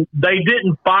test, and they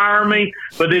didn't fire me,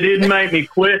 but they didn't make me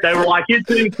quit. They were like, it's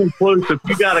inconclusive.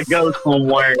 You got to go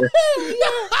somewhere.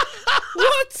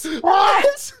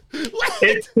 What?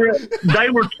 They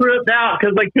were tripped out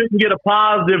because they couldn't get a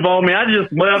positive on me. I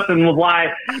just left and was like,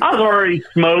 I was already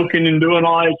smoking and doing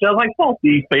all that shit. I was like, fuck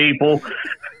these people.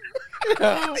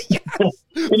 And it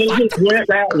just went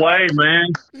that way, man.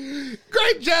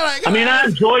 Great Jedi. I mean, I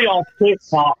enjoy y'all's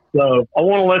TikToks, though. I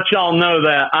want to let y'all know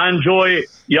that. I enjoy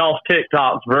y'all's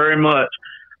TikToks very much.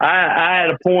 I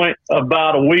had a point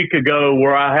about a week ago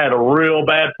where I had a real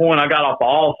bad point. I got off of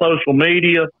all social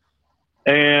media,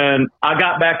 and I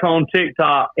got back on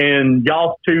TikTok, and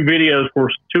y'all's 2 videos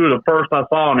were 2 of the first I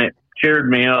saw, and it cheered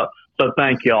me up. So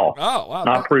thank y'all. Oh, wow.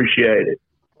 I appreciate it.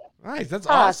 Nice. That's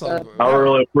awesome. I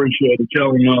really appreciate it.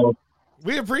 Y'all know.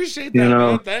 We appreciate that,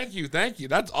 man. Thank you.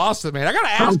 That's awesome, man. I got to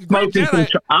ask you,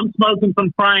 I'm smoking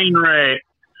some train wreck.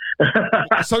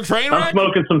 Some train wreck? I'm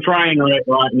smoking some train wreck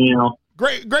right now.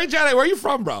 Great Jedi, where are you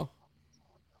from, bro?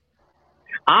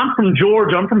 I'm from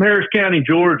Georgia. I'm from Harris County,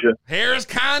 Georgia. Harris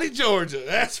County, Georgia.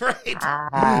 That's right.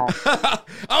 I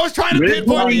was trying to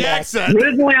pinpoint the accent.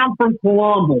 Originally, I'm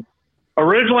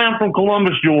from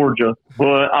Columbus, Georgia,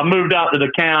 but I moved out to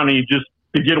the county just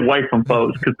to get away from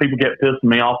folks because people get pissing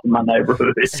me off in my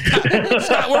neighborhood.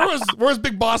 Scott, where's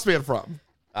Big Boss Man from?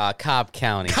 Cobb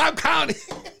County. Cobb County.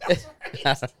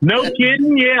 No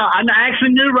kidding. Yeah, I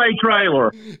actually knew Ray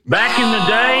Traylor back in the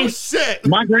day. Shit.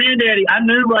 My granddaddy, I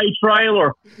knew Ray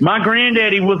Traylor. My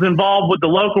granddaddy was involved with the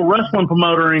local wrestling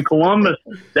promoter in Columbus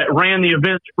that ran the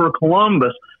events for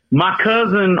Columbus. My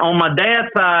cousin on my dad's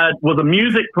side was a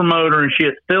music promoter and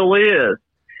shit, still is.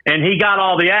 And he got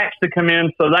all the acts to come in,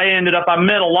 so they ended up, I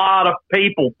met a lot of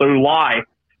people through life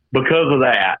because of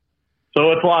that.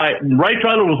 So it's like, Ray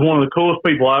Traylor was one of the coolest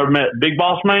people I ever met. Big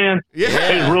Boss Man, yeah.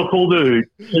 He was a real cool dude.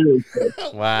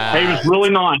 Wow. He was really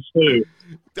nice, too.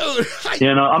 Dude,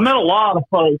 I met a lot of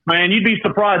folks, man. You'd be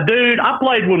surprised. Dude, I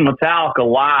played with Metallica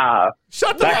live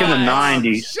back in the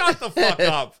 90s. Shut the fuck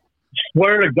up.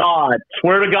 Swear to God. It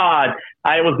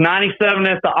was 97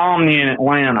 at the Omni in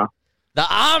Atlanta. The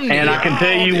Omni. And I can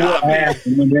tell you what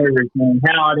happened and everything,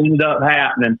 how it ended up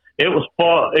happening. It was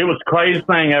fun. It was the craziest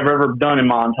thing I've ever done in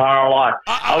my entire life.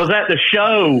 I was at the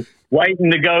show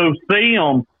waiting to go see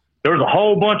them. There was a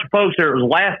whole bunch of folks there. It was the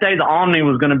last day the Omni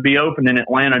was going to be open in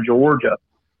Atlanta, Georgia.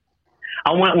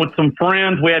 I went with some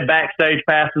friends. We had backstage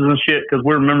passes and shit because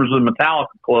we were members of the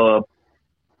Metallica Club.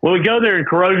 Well, we go there and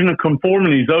Corrosion of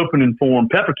Conformity's opening for him.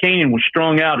 Pepper Keenan was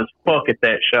strung out as fuck at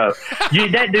that show.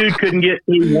 That dude couldn't get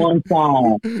through one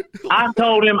song. I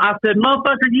told him, I said,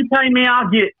 motherfucker, you pay me, I'll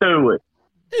get through it.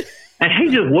 And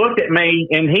he just looked at me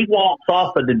and he walks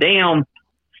off of the damn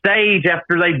stage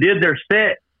after they did their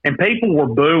set and people were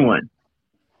booing.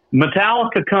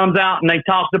 Metallica comes out and they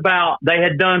talked about they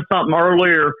had done something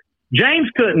earlier. James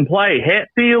couldn't play.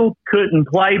 Hetfield couldn't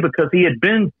play because he had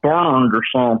been burned or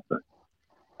something.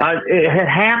 It had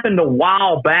happened a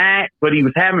while back, but he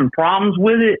was having problems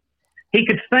with it. He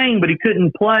could sing, but he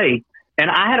couldn't play.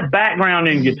 And I had a background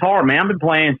in guitar, man. I've been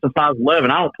playing since I was 11.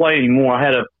 I don't play anymore. I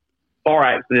had a car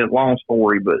accident, long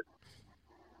story, but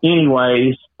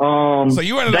anyways, so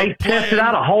you they tested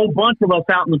out a whole bunch of us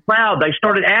out in the crowd. They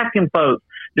started asking folks,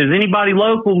 does anybody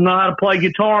local know how to play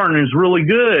guitar and is really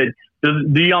good?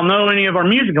 Do y'all know any of our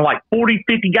music? And like 40,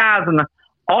 50 guys in the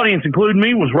audience, including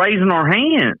me, was raising our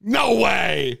hands. No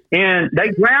way. And they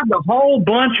grabbed a whole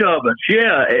bunch of us.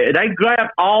 Yeah, they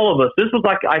grabbed all of us. This was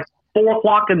like 4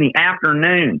 o'clock in the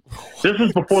afternoon. This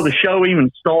was before the show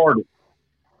even started.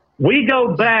 We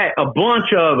go back, a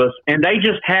bunch of us, and they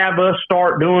just have us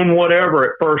start doing whatever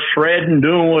at first, shredding,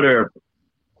 doing whatever.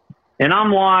 And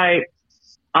I'm like,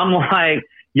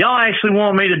 y'all actually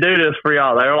want me to do this for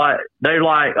y'all. They're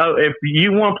like, oh, if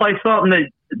you want to play something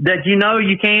that you know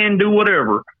you can, do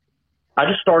whatever. I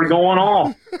just started going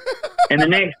off. And the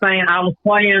next thing I was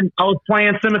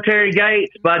playing Cemetery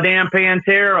Gates by Dan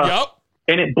Pantera. Yep.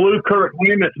 And it blew Kirk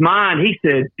Hammett's mind. He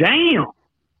said, damn.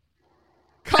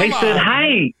 He said,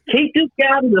 hey, keep this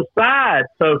guy to the side.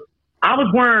 So I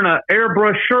was wearing an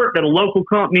airbrush shirt that a local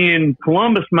company in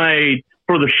Columbus made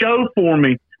for the show for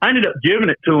me. I ended up giving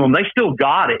it to them. They still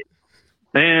got it.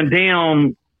 And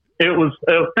damn, it was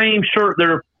a theme shirt.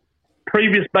 Their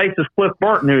previous bassist, Cliff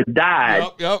Burton, who had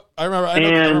died. Yep. I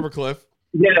remember Cliff.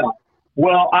 Yeah.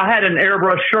 Well, I had an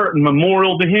airbrush shirt in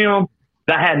memorial to him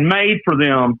that I had made for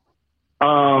them.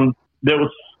 That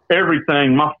was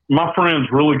everything. My friend's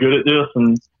really good at this,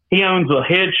 and he owns a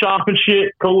head shop and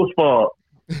shit. Cool as fuck.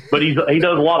 But he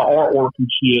does a lot of artwork and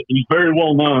shit. He's very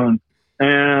well known.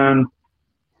 And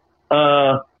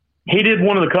he did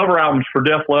one of the cover albums for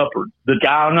Def Leppard. The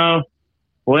guy I know.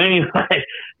 Well,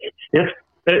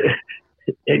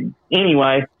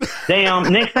 anyway,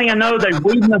 damn. Next thing I know, they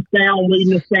weeding us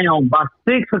down. By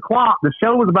 6 o'clock, the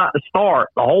show was about to start.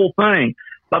 The whole thing.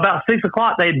 By about 6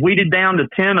 o'clock, they had weeded down to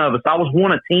 10 of us. I was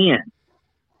one of 10.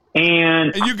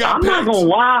 And you got I'm picked. not gonna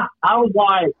lie, I was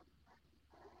like,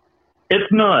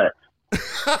 it's nuts.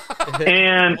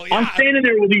 And well, yeah. I'm standing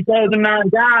there with these other 9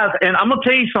 guys, and I'm gonna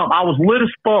tell you something. I was lit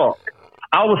as fuck.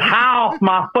 I was high off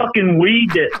my fucking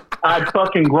weed that I'd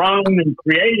fucking grown and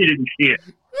created and shit.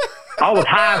 I was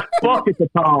high as fuck at the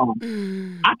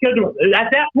time. At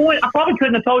that point, I probably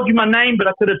couldn't have told you my name, but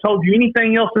I could have told you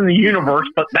anything else in the universe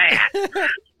but that.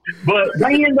 But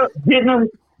they ended up getting them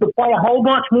to play a whole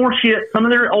bunch more shit, some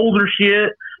of their older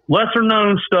shit, lesser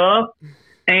known stuff.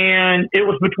 And it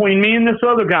was between me and this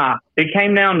other guy. It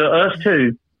came down to us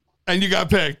two. And you got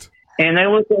picked. And they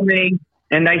looked at me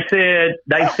and they said,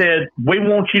 we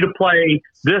want you to play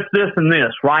this, and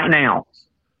this right now.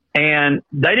 And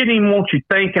they didn't even want you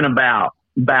thinking about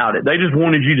it. They just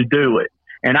wanted you to do it.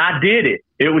 And I did it.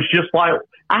 It was just like,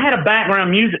 I had a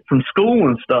background music from school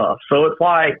and stuff. So it's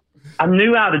like, I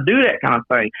knew how to do that kind of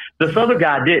thing. This other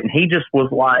guy didn't. He just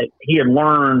was like, he had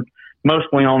learned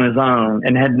mostly on his own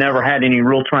and had never had any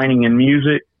real training in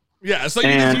music. Yeah. So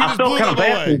I felt kind of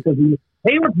bad because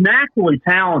he was naturally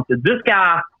talented. This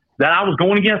guy that I was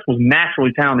going against was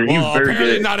naturally talented. He was very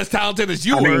good. Not as talented as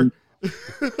you were.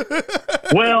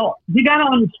 Well, you got to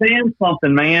understand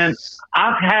something, man.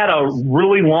 I've had a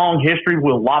really long history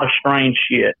with a lot of strange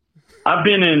shit. I've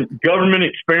been in government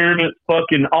experiments,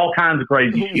 fucking all kinds of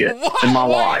crazy shit in my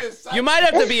life. You might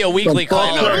have to be a weekly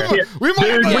caller. We might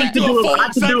have to do a full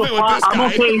segment with this guy. I'm going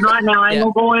to tell you right now, I ain't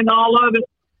going to go into all of it.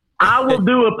 I will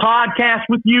do a podcast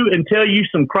with you and tell you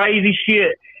some crazy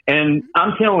shit. And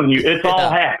I'm telling you, it's all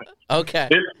happened. Okay.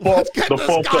 Let's get this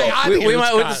guy out of here.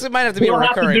 This might have to be a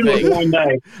recurring thing. One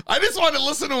day. I just want to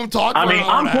listen to him talk. I mean,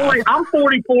 I'm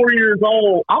 44 years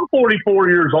old. I'm 44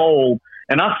 years old,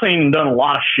 and I've seen and done a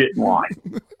lot of shit in life.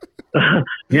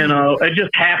 You know, it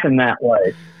just happened that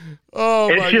way.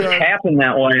 It just happened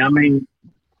that way. I mean,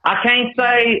 I can't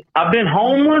say I've been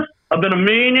homeless. I've been a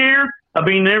millionaire. I've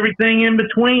been everything in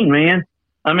between, man.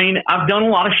 I mean, I've done a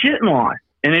lot of shit in life,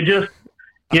 and it just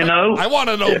You know, I want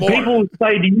to know more. People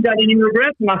say, "Do you got any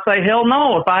regrets?" And I say, "Hell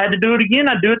no. If I had to do it again,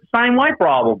 I'd do it the same way,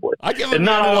 probably." I give And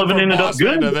not all of it ended up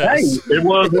good. Hey, it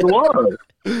was what it was.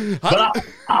 But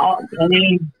I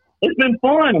mean, it's been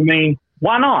fun. I mean,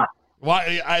 why not?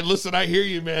 Why? Listen. I hear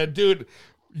you, man, dude.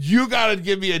 You gotta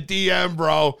give me a DM,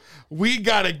 bro. We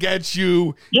gotta get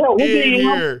you in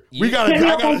here. We gotta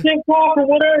on TikTok or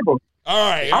whatever. All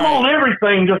right, I'm on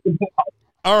everything.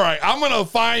 All right, I'm gonna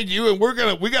find you, and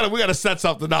we gotta set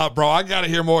something up, bro. I gotta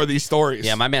hear more of these stories.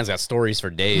 Yeah, my man's got stories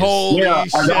for days. Holy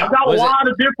shit! I've got a lot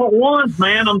of different ones,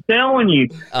 man. I'm telling you.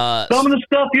 Some of the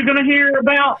stuff you're gonna hear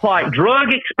about, like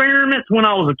drug experiments when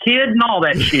I was a kid and all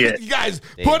that shit. You guys,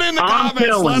 put in the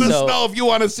comments. Let us know if you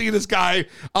want to see this guy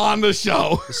on the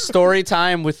show. Story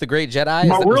time with the Great Jedi.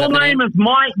 My real name is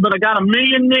Mike, but I got a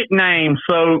million nicknames,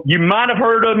 so you might have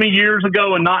heard of me years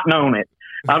ago and not known it.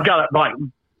 I've got like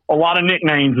a lot of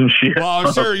nicknames and shit. Well,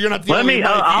 I'm sure you're not the only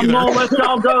I'm going to let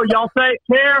y'all go. Y'all take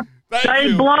care.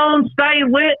 Stay blown, stay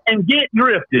lit, and get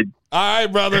drifted. All right,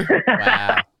 brother.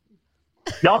 Wow.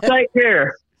 Y'all take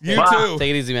care. You too.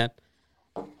 Take it easy, man.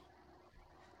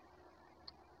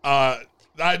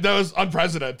 That was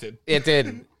unprecedented. It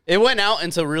did. It went out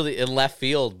into really in left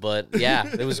field, but yeah,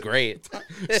 it was great.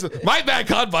 My bad,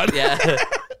 bud. Yeah.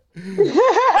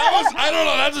 I don't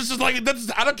know. That's just like I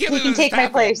can't believe You can take my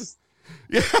place.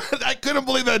 Yeah, I couldn't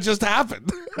believe that just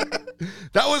happened.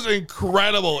 That was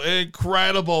incredible, fucking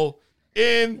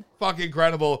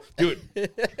incredible, dude.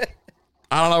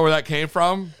 I don't know where that came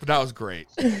from, but that was great.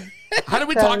 How did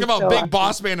we talk about Big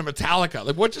Boss Man and Metallica?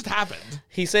 Like, what just happened?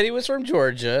 He said he was from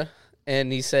Georgia, and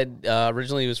he said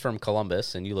originally he was from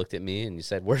Columbus, and you looked at me and you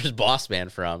said, "Where's Boss Man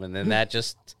from?" And then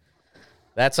that's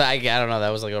I don't know. That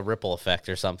was like a ripple effect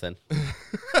or something.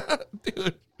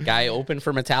 Dude. Guy opened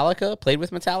for Metallica, played with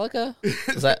Metallica.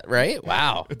 Is that right?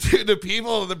 Wow. Dude, the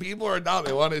people are down.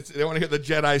 They want to hear the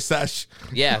Jedi Sesh.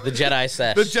 Yeah, the Jedi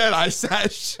Sesh. The Jedi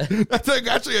Sesh. That's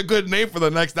actually a good name for the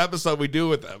next episode we do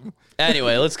with them.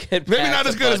 Anyway, let's get maybe not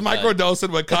as good as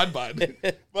Microdosing with Cudbud,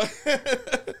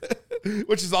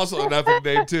 which is also an epic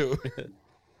name too.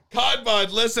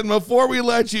 Cudbud, listen, before we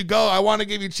let you go, I want to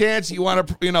give you a chance. You want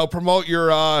to promote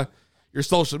your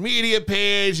social media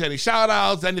page, any shout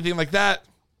outs, anything like that?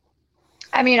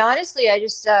 I mean, honestly, I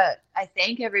just I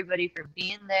thank everybody for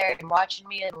being there and watching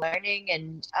me and learning.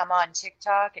 And I'm on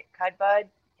TikTok at Cudbud,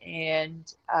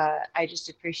 and I just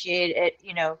appreciate it.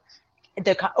 You know,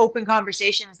 the open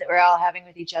conversations that we're all having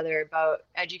with each other about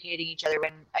educating each other.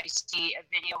 When I see a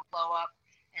video blow up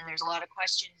and there's a lot of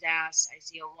questions asked, I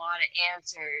see a lot of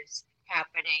answers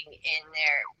happening in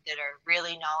there that are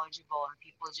really knowledgeable, and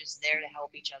people just there to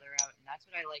help each other out. And that's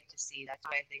what I like to see. That's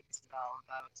what I think this is all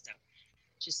about. So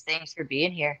just thanks for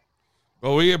being here.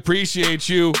 Well, we appreciate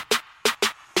you.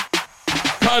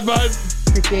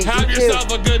 Cudbud, have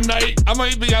yourself a good night. I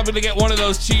might be able to get one of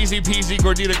those cheesy peasy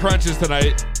gordita crunches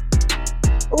tonight.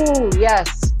 Oh,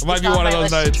 yes. It might be one of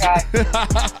those nights. All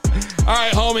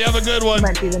right, homie, have a good one.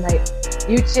 Might be the night.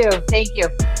 You too. Thank you.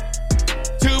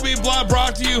 To Be Blunt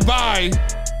brought to you by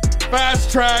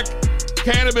Fast Track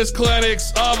Cannabis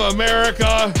Clinics of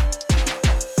America.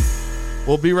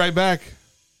 We'll be right back.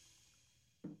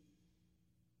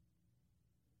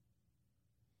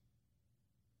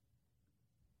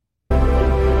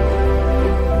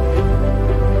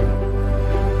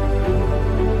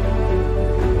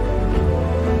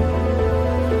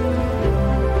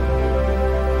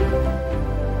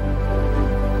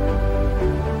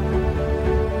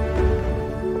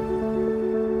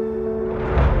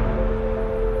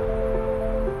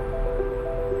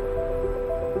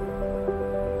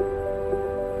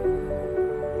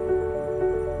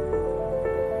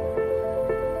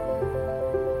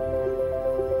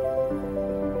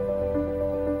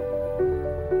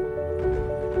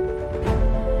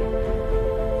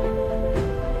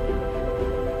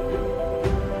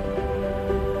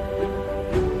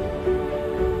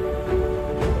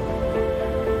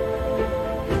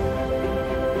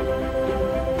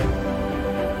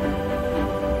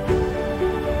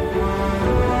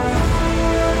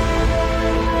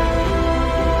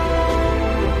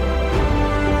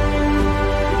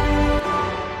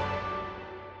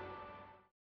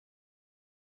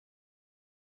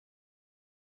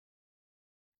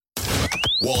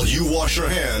 While you wash your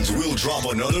hands, we'll drop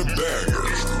another banger.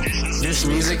 This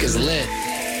music is lit.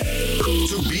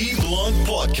 To Be Blunt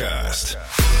Podcast.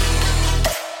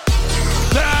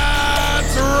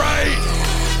 That's right.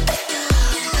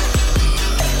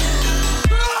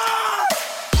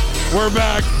 We're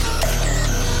back.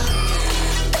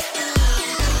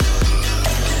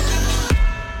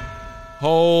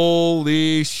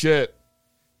 Holy shit.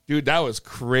 Dude, that was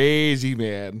crazy,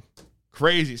 man.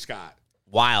 Crazy, Scott.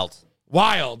 Wild.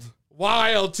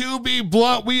 To be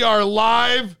blunt, we are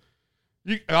live.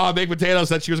 Big Potato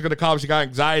said she was going to call. She got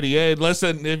anxiety. Hey,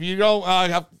 listen, if you don't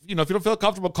if you don't feel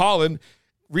comfortable calling,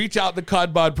 reach out to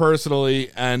Cudbud personally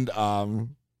and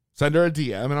send her a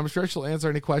DM, and I'm sure she'll answer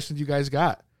any questions you guys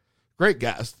got. Great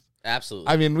guest.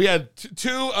 Absolutely. I mean, we had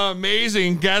two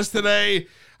amazing guests today.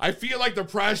 I feel like the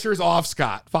pressure's off,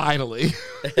 Scott, finally.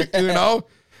 You know?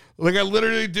 Like I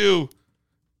literally do.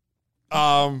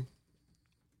 I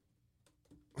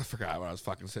forgot what I was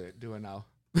fucking doing now.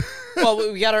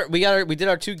 Well, we did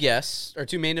our two guests, our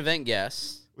two main event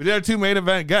guests. We did our two main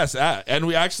event guests, and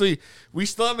we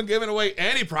still haven't given away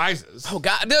any prizes. Oh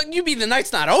God, you mean the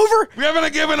night's not over? We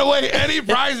haven't given away any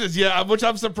prizes yet, which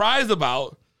I'm surprised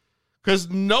about, because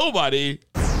nobody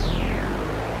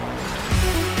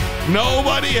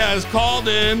has called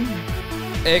in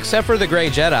except for the Gray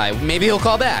Jedi. Maybe he'll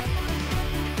call back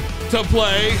to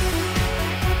play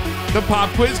the pop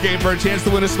quiz game for a chance to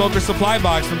win a smoker supply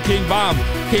box from King Palm,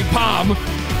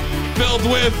 filled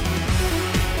with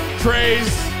trays,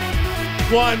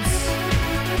 blunts,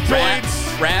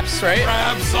 joints, wraps, right?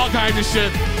 Wraps, all kinds of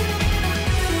shit.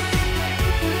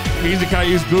 Easy, can I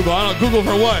use Google? I don't know. Google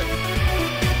for what?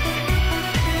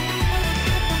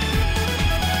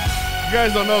 You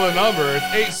guys don't know the number.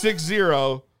 It's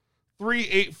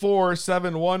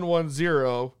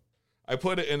 860-384-7110. I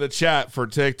put it in the chat for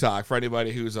TikTok for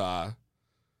anybody who's watching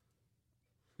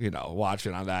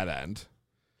on that end.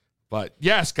 But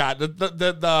yeah, Scott,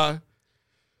 the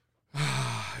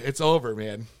it's over,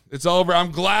 man. It's over.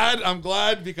 I'm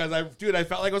glad because I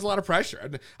felt like it was a lot of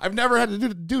pressure. I've never had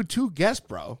to do two guests,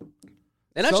 bro.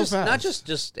 And not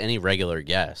just any regular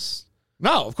guests.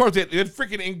 No, of course, it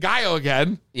freaking Ngaio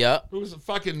again. Yeah. Who's a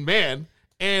fucking man.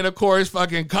 And of course,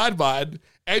 fucking Cudbud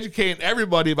educating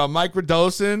everybody about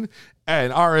microdosing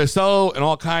and RSO and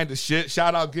all kinds of shit.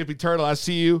 Shout out Gippy Turtle. I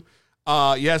see you.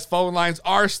 Yes, phone lines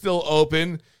are still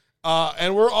open.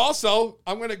 And we're also,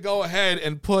 I'm going to go ahead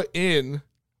and put in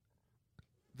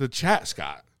the chat,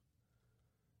 Scott,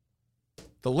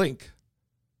 the link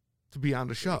to be on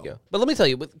the show. But let me tell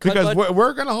you, because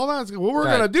we're going to, hold on. What we're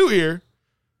going to do here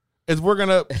is we're going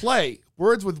to play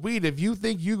Words with Weed. If you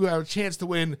think you have a chance to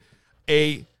win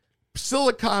a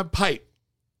silicone pipe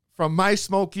from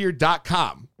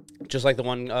mysmokegear.com. Just like the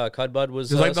one Cudbud was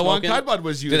Just like the smoking. one Cudbud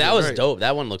was using. Dude, that was dope.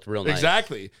 That one looked real nice.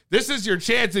 Exactly. This is your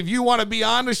chance. If you want to be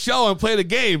on the show and play the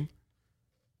game,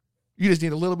 you just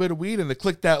need a little bit of weed and to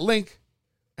click that link,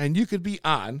 and you could be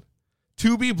on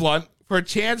To Be Blunt for a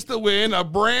chance to win a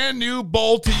brand new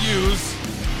bowl to use.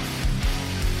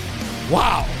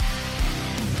 Wow.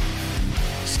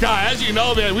 Scott, as you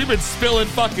know, man, we've been spilling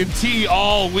fucking tea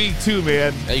all week too,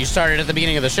 man. You started at the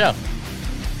beginning of the show.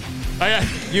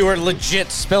 You were legit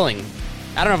spilling.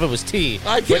 I don't know if it was tea,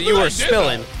 but you were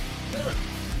spilling.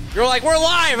 You're like, we're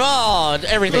live. Oh,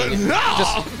 everything.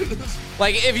 No.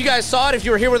 Like, if you guys saw it, if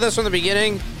you were here with us from the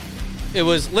beginning, it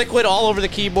was liquid all over the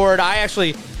keyboard. I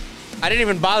didn't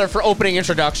even bother for opening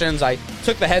introductions. I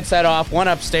took the headset off, went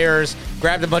upstairs,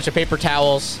 grabbed a bunch of paper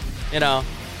towels,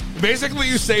 Basically,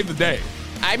 you saved the day.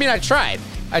 I mean, I tried.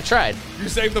 You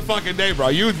saved the fucking day, bro.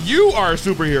 You are a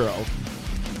superhero.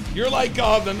 You're like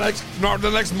the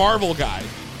next Marvel guy.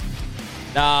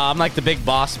 Nah, I'm like the big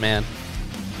boss, man.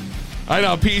 I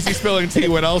know, PC spilling tea.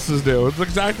 What else is new? It's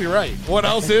exactly right. What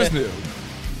else is new?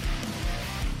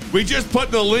 We just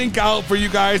put the link out for you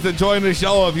guys to join the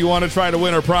show if you want to try to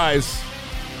win a prize.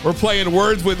 We're playing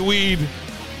Words with Weed.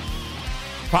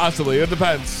 Possibly. It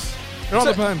depends. It all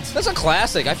depends. That's a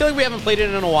classic. I feel like we haven't played it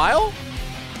in a while.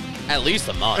 At least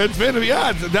a month. It's been, it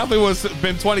definitely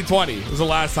been 2020. It was the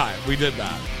last time we did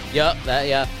that. Yep,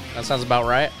 that sounds about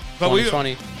right. But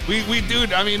 2020. We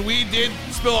did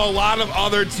spill a lot of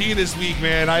other tea this week,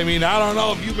 man. I mean, I don't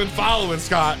know if you've been following,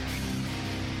 Scott,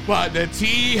 but the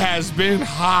tea has been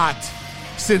hot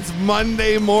since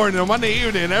Monday morning or Monday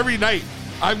evening. Every night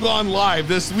I've gone live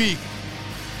this week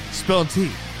spilling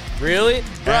tea. Really?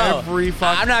 Bro,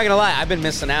 I'm not gonna lie, I've been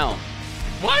missing out.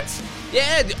 What?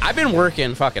 Yeah, I've been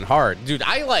working fucking hard. Dude,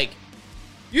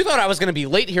 you thought I was going to be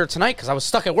late here tonight because I was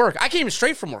stuck at work. I came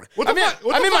straight from work. I'm in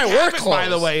my work clothes. By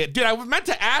the way, dude, I meant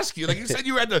to ask you. Like you said,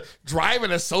 you had to drive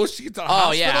an associate to the hospital.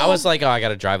 Oh yeah, I was like, I got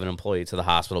to drive an employee to the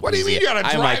hospital. What do you mean you got to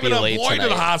drive an employee to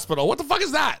the hospital? What the fuck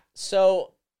is that?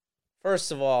 So,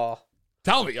 first of all,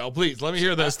 tell me, please. Let me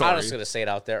hear this story. I'm just going to say it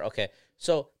out there. Okay,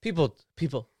 so people,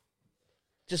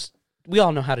 just. We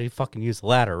all know how to fucking use the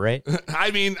ladder, right?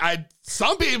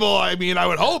 Some people, I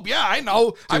would hope. Yeah, I know.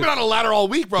 Dude, I've been on a ladder all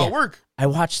week, bro, at work. I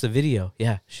watched the video.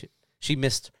 Yeah, she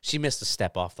missed a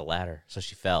step off the ladder, so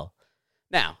she fell.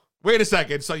 Now, wait a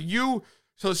second. So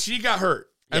she got hurt.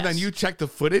 And then you check the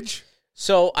footage?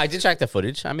 So I did check the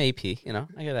footage. I'm AP, you know.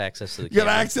 I got access to the You got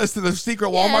access to the secret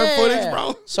Walmart footage,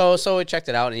 bro? So I checked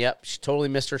it out, and yep, she totally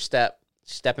missed her step.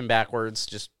 Stepping backwards,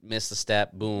 just missed the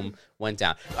step, boom, went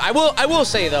down. I will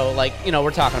say though, like, you know,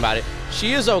 we're talking about it.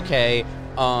 She is okay.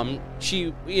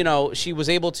 She was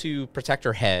able to protect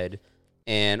her head,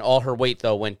 and all her weight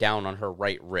though went down on her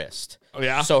right wrist. Oh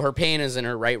yeah. So her pain is in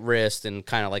her right wrist and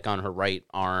kind of like on her right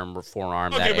arm or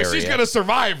forearm. Okay, that but area. she's gonna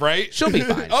survive, right? She'll be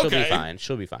fine. She'll Okay. be fine.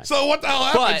 She'll be fine. So what the hell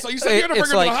happened? But So you said you're gonna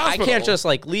bring her to the hospital. I can't just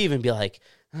like leave and be like,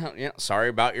 oh, yeah, sorry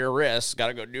about your wrist. Got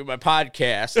to go do my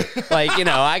podcast. Like, you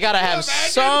know, I got to have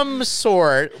some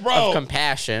sort of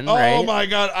compassion, right? Oh my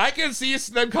God. I can see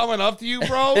them coming up to you,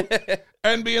 bro,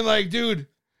 and being like, dude,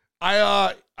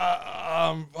 fuck,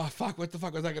 what the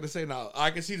fuck was I going to say now?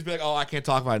 I can see this be like, oh, I can't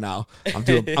talk about it now. I'm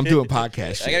doing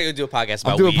podcast shit. I got to go do a podcast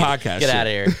about I'm doing weed. podcast Get shit. out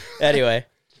of here. Anyway,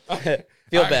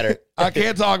 feel better. I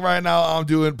can't talk right now. I'm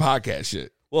doing podcast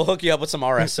shit. We'll hook you up with some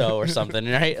RSO or something,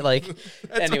 right? Like,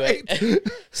 anyway. Right.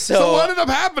 So what ended up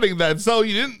happening then? So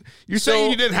you're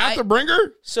saying you didn't have to bring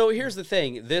her? So here's the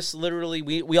thing. This literally,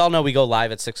 we all know we go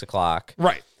live at 6 o'clock.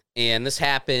 Right. And this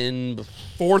happened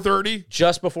 4:30?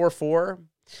 Just before 4.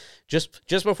 Just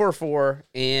before 4.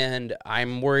 And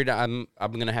I'm worried I'm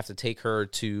going to have to take her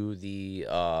to the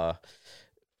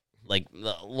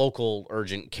local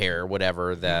urgent care,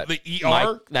 whatever that the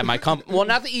ER my company. Well,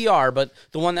 not the ER, but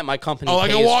the one that my company. Oh,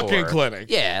 like pays a walk-in for. clinic.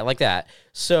 Yeah, like that.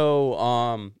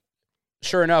 So,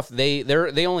 sure enough, they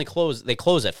only close. They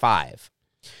close at 5.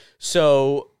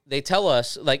 So they tell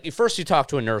us, like, first you talk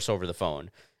to a nurse over the phone,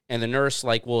 and the nurse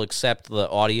will accept the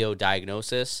audio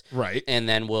diagnosis, right, and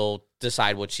then will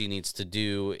decide what she needs to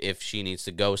do, if she needs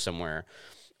to go somewhere,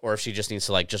 or if she just needs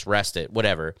to just rest it,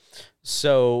 whatever.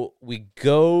 So we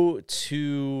go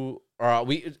to,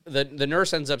 the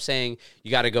nurse ends up saying you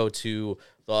got to go to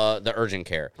the urgent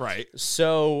care. Right.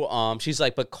 So she's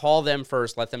like, but call them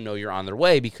first, let them know you're on their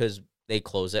way because they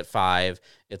close at 5.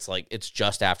 It's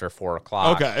just after 4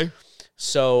 o'clock. Okay.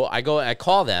 So I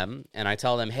call them and I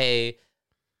tell them, hey,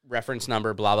 reference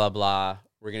number, blah, blah, blah.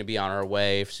 We're going to be on our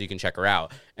way so you can check her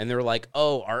out. And they're like,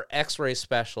 oh, our x-ray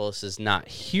specialist is not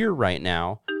here right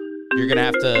now. You're going to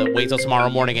have to wait till tomorrow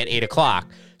morning at 8 o'clock.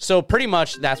 So pretty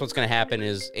much that's what's going to happen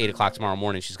is 8 o'clock tomorrow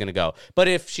morning she's going to go. But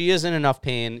if she is in enough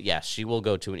pain, yes, she will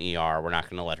go to an ER. We're not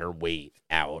going to let her wait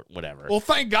out, whatever. Well,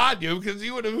 thank God, because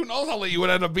you would have, who knows how late you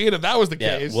would end up being if that was the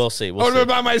case. We'll see. I would have been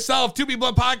by myself. 2B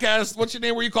Blood Podcast. What's your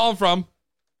name? Where you calling from?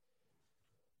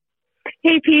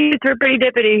 Hey, Pete. It's Rippity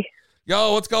Dippity.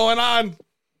 Yo, what's going on?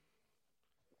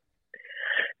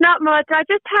 Not much. I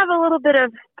just have a little bit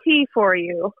of tea for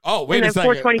you. Oh, wait in a the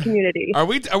second. 420 community. Are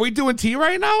we doing tea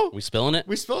right now? We spilling it?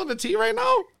 We spilling the tea right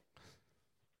now?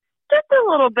 Just a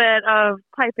little bit of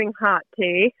piping hot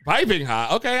tea. Piping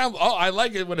hot. Okay. I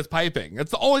like it when it's piping.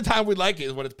 That's the only time we like it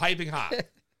is when it's piping hot.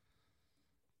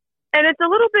 And it's a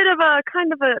little bit of a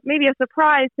kind of maybe a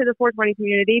surprise to the 420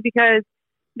 community because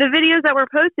the videos that were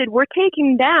posted were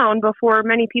taken down before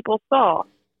many people saw.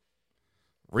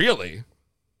 Really?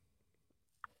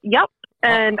 Yep.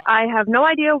 And I have no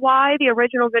idea why the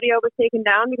original video was taken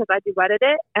down because I do edit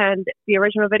it and the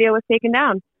original video was taken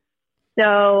down.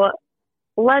 So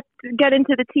let's get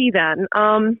into the tea then.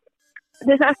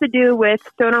 This has to do with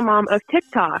Stoner Mom of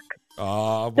TikTok.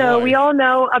 Oh, boy. So we all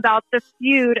know about the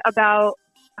feud about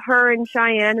her and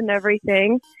Cheyenne and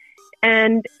everything.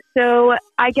 And so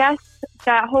I guess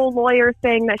that whole lawyer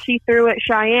thing that she threw at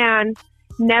Cheyenne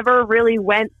never really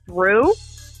went through.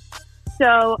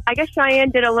 So I guess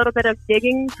Cheyenne did a little bit of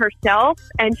digging herself,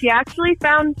 and she actually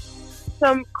found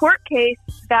some court case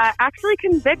that actually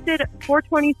convicted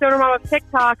 420 Stoner Mom of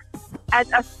TikTok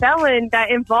as a felon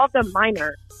that involved a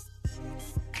minor.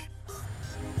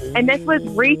 And this was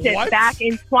recent, back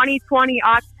in 2020,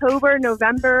 October,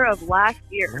 November of last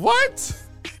year. What?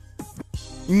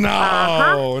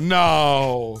 No,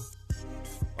 no.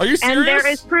 Are you serious? And there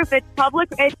is proof. It's public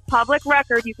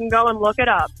record. You can go and look it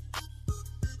up.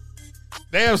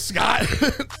 Damn, Scott.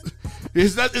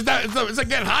 Is it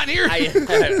getting hot here?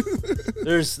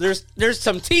 There's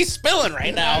some tea spilling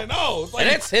right now. I know.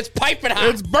 It's piping hot.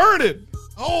 It's burning.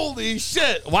 Holy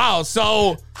shit. Wow.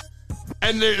 So,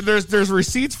 and there's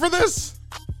receipts for this?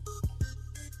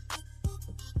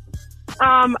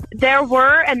 There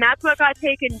were, and that's what got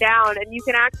taken down. And you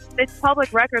can it's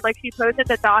public record. Like, she posted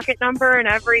the docket number and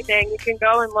everything. You can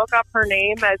go and look up her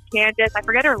name as Candace. I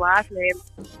forget her last name,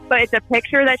 but it's a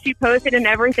picture that she posted and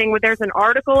everything. There's an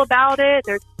article about it.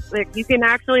 There's you can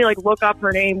actually look up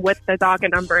her name with the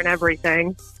docket number and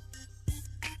everything.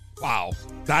 Wow,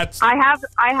 that's. I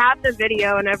have the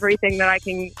video and everything that I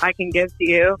can give to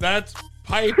you. That's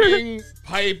piping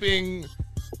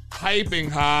piping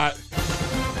hot.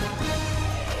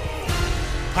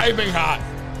 Piping hot.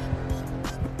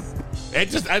 It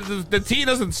just the tea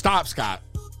doesn't stop, Scott.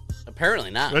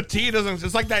 Apparently not. The tea doesn't.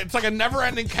 It's like that. It's like a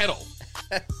never-ending kettle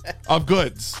of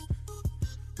goods.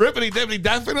 Rippity Dippity,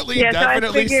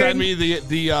 definitely send me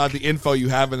the info you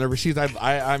have in the receipts.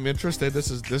 I'm interested. This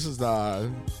is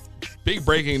big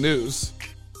breaking news.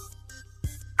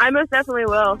 I most definitely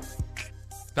will.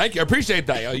 Thank you. I appreciate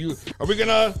that. Are we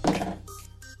gonna?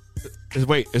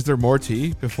 Wait, is there more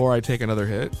tea before I take another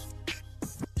hit?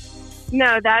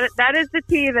 No, that is the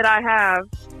tea that I have.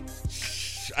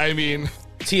 I mean,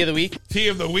 tea of the week. Tea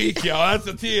of the week, yo. That's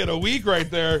the tea of the week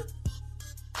right there.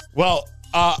 Well,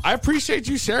 I appreciate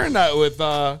you sharing that with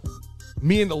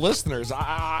me and the listeners.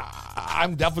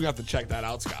 I'm definitely going to have to check that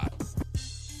out, Scott.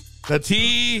 The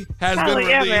tea has been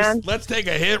released. Man. Let's take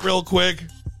a hit real quick.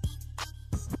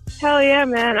 Hell yeah,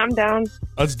 man. I'm down.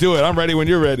 Let's do it. I'm ready when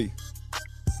you're ready.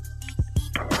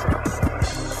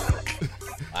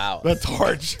 Wow. The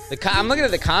torch. I'm looking at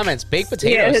the comments. Baked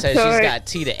Potato says she's got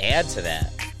tea to add to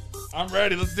that. I'm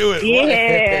ready. Let's do it.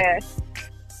 Yeah.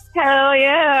 Hell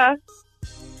yeah.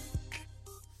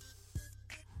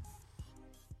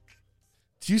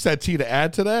 You said tea to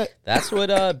add to that? That's what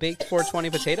Baked 420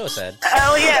 Potato said.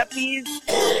 Hell yeah, please.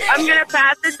 I'm going to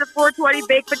pass this to 420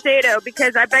 Baked Potato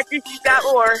because I bet you she's got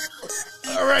more.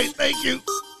 All right, thank you.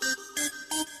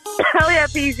 Hell yeah,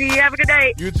 PZ. Have a good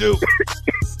night. You too.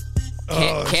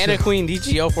 Canada Queen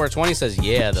DGO 420 says,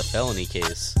 yeah, the felony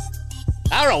case.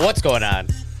 I don't know what's going on,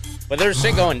 but there's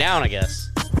shit going down, I guess.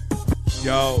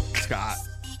 Yo, Scott.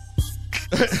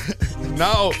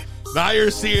 No, now you're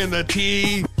seeing the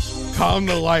tea come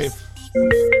to life.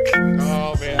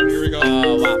 Oh, man, here we go.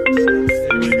 Oh, wow.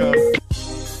 Here we go.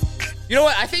 You know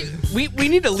what? I think we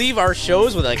need to leave our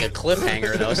shows with like a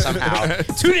cliffhanger though somehow.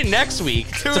 Tune in next week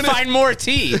to find more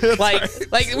tea. We might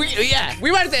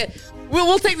have to.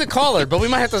 We'll take the caller, but we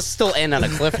might have to still end on a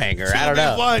cliffhanger. I don't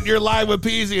know. Fun. You're live with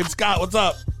Peasy and Scott. What's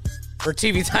up? For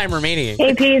TV Time Remaining.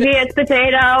 Hey, Peasy, it's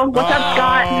Potato. What's up,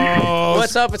 Scott?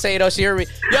 What's up, Potato? Yo,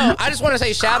 I just want to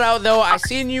say shout out, though. I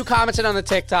seen you commenting on the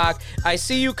TikTok. I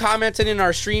see you commenting in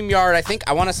our StreamYard.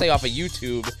 I want to say off of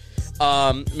YouTube.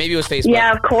 Maybe it was Facebook.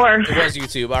 Yeah, of course. It was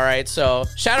YouTube. All right. So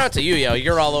shout out to you, yo.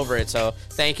 You're all over it. So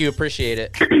thank you. Appreciate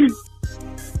it.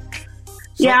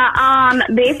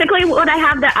 Basically what I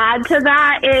have to add to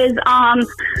that is,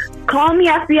 call me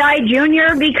FBI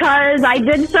Junior because I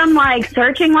did some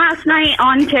searching last night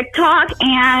on TikTok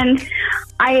and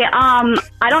I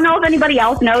don't know if anybody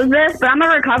else knows this, but I'm a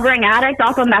recovering addict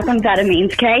off of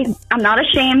methamphetamines, okay? I'm not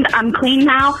ashamed. I'm clean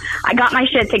now. I got my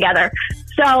shit together.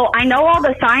 So I know all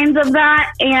the signs of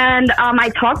that, and I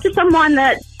talked to someone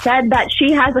that said that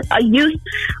she has a use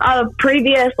of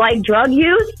previous drug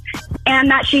use and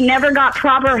that she never got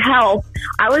proper help.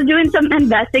 I was doing some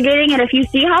investigating, and if you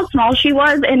see how small she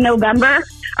was in November,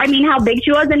 how big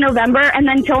she was in November, and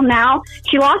then till now,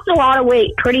 she lost a lot of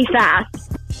weight pretty fast.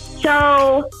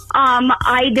 So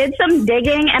I did some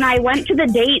digging, and I went to the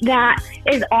date that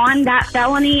is on that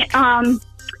felony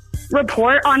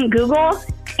report on Google.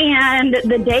 And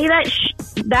the day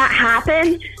that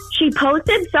happened, she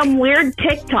posted some weird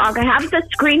TikTok. I have the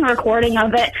screen recording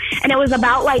of it, and it was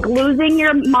about losing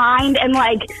your mind and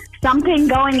something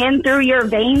going in through your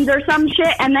veins or some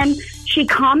shit. And then she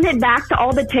commented back to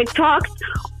all the TikToks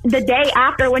the day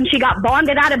after when she got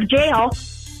bonded out of jail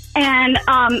and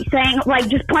saying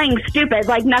just playing stupid,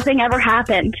 nothing ever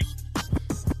happened.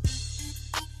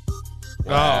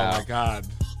 Wow. Oh my God.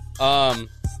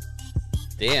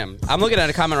 Damn. I'm looking at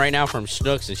a comment right now from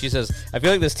Schnooks, and she says, I feel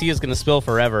like this tea is going to spill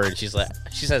forever. And she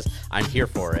says, I'm here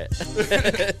for it.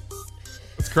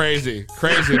 It's crazy.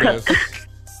 Craziness.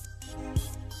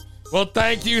 Well,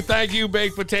 thank you,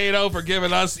 Baked Potato, for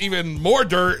giving us even more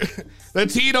dirt. The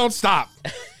tea don't stop.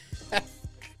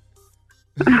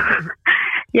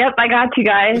 Yep, I got you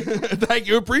guys. Thank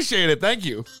you. Appreciate it. Thank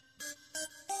you.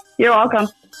 You're welcome.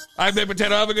 All right, Baked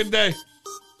Potato. Have a good day.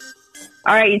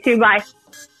 All right, you too. Bye.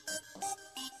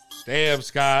 Damn,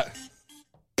 Scott.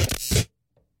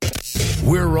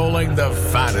 We're rolling the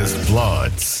fattest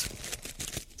bloods.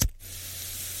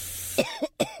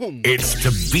 It's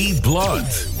To Be Blunt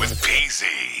with PZ.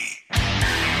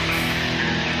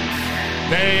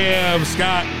 Damn,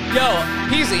 Scott. Yo,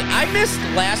 PZ, I missed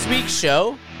last week's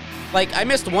show. I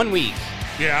missed 1 week.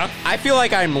 Yeah. I feel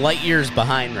like I'm light years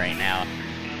behind right now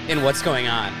in what's going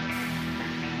on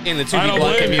in the To Be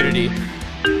Blunt community.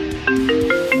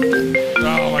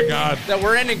 Oh, my God. That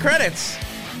we're ending credits.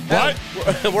 What?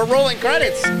 We're rolling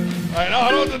credits. I know.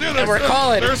 I don't know what to do. And we're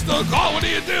calling. They're still calling. What are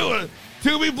you doing?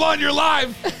 To Be Blunt, you're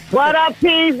live. What up,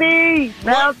 PZ?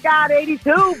 Mel Scott 82.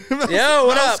 Yo,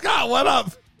 what up? Scott, what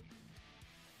up?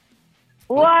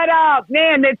 What up?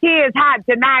 Man, the tea is hot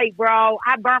tonight, bro.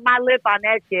 I burnt my lip on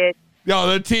that shit.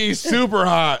 Yo, the tea's super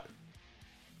hot.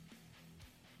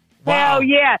 Wow. Hell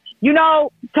yeah. You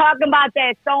know, talking about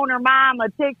that stoner mom, a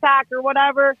TikTok or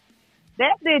whatever,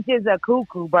 that bitch is a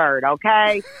cuckoo bird,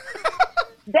 okay?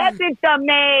 That bitch done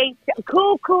made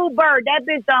cuckoo bird. That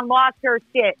bitch done lost her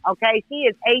shit, okay? She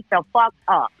is ate the fuck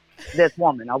up, this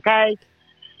woman, okay?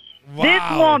 Wow. This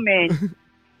woman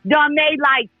done made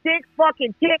like 6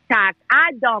 fucking TikToks.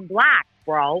 I done blocked,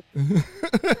 bro.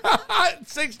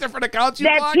 6 different accounts you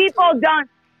that blocked? People done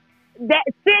that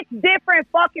 6 different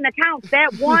fucking accounts.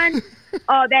 That one,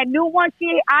 that new one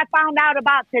I found out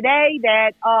about today,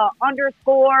 that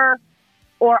underscore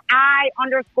or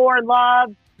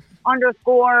I_love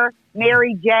 _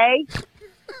 Mary J.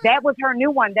 That was her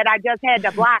new one that I just had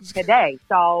to block today.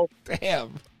 So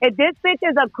damn. If this bitch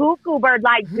is a cuckoo bird,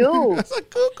 like, dude, it's a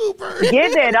cuckoo bird.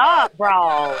 Give it up,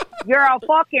 bro. You're a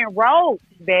fucking roach,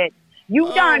 bitch.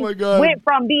 You done went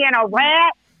from being a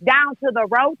rat down to the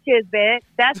roaches, bitch.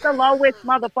 That's the lowest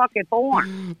motherfucking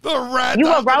form. The rat you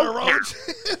down a roach to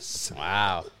the roaches.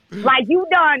 Wow. Like, you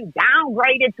done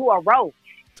downgraded to a roach.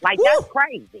 Like, that's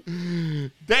crazy.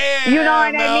 Damn. You know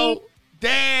what I mean?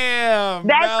 Damn.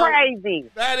 That's crazy.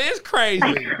 That is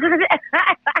crazy.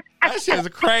 That shit's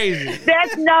crazy.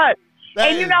 That's nuts.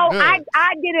 That and you know, I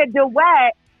did a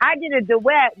duet. I did a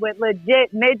duet with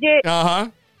Legit Midget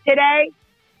today,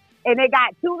 and it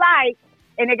got 2 likes,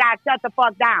 and it got shut the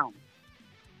fuck down.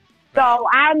 So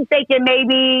I'm thinking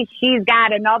maybe she's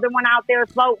got another one out there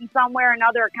floating somewhere,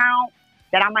 another account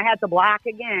that I'm gonna have to block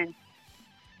again.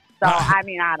 So I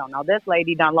mean, I don't know. This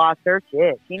lady done lost her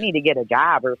shit. She need to get a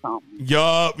job or something.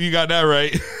 Yup, you got that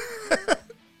right.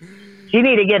 She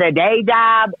need to get a day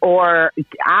job, or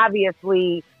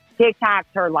obviously TikTok's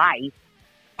her life.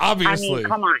 Obviously. I mean,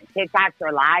 come on, TikTok's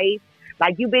her life.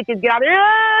 Like, you bitches get out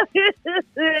there.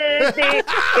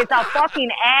 It's a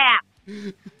fucking app.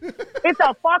 It's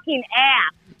a fucking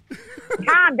app.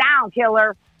 Calm down,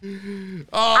 killer.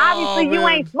 Obviously, you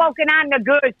ain't smoking on the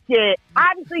good shit.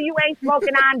 Obviously, you ain't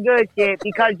smoking on good shit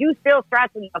because you still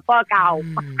stressing the fuck out.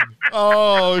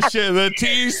 Oh, shit. The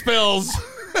tea spills.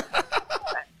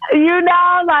 You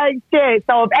know, like, shit.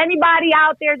 So if anybody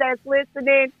out there that's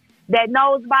listening that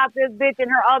knows about this bitch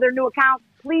and her other new account,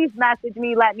 please message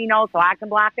me, let me know so I can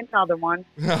block another one.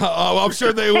 Oh, I'm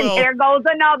sure they will. And there goes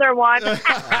another one.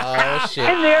 Oh, shit.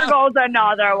 And there goes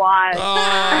another one.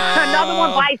 Another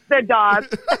one bites the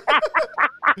dust.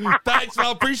 Thanks, man.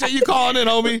 Appreciate you calling in,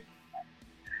 homie.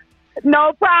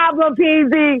 No problem,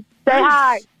 PZ. Say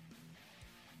hi.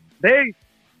 Peace.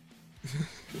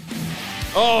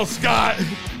 Oh, Scott.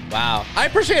 Wow. I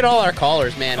appreciate all our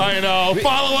callers, man. I know.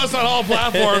 Follow us on all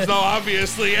platforms, though,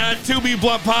 obviously, at 2 Be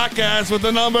Blunt Podcast with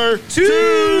the number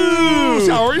 2.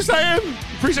 What were you saying?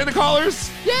 Appreciate the callers?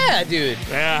 Yeah, dude.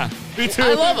 Yeah, me too.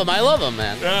 I love them,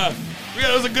 man. Yeah.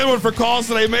 That was a good one for calls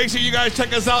today. Make sure you guys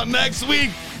check us out next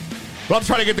week. Well, I'm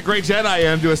trying to get the Great Jedi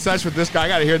in, do a session with this guy. I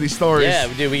got to hear these stories.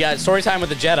 Yeah, dude, we got story time with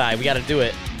the Jedi. We got to do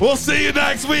it. We'll see you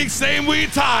next week. Same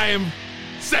weed time.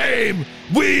 Same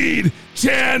weed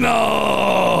channel.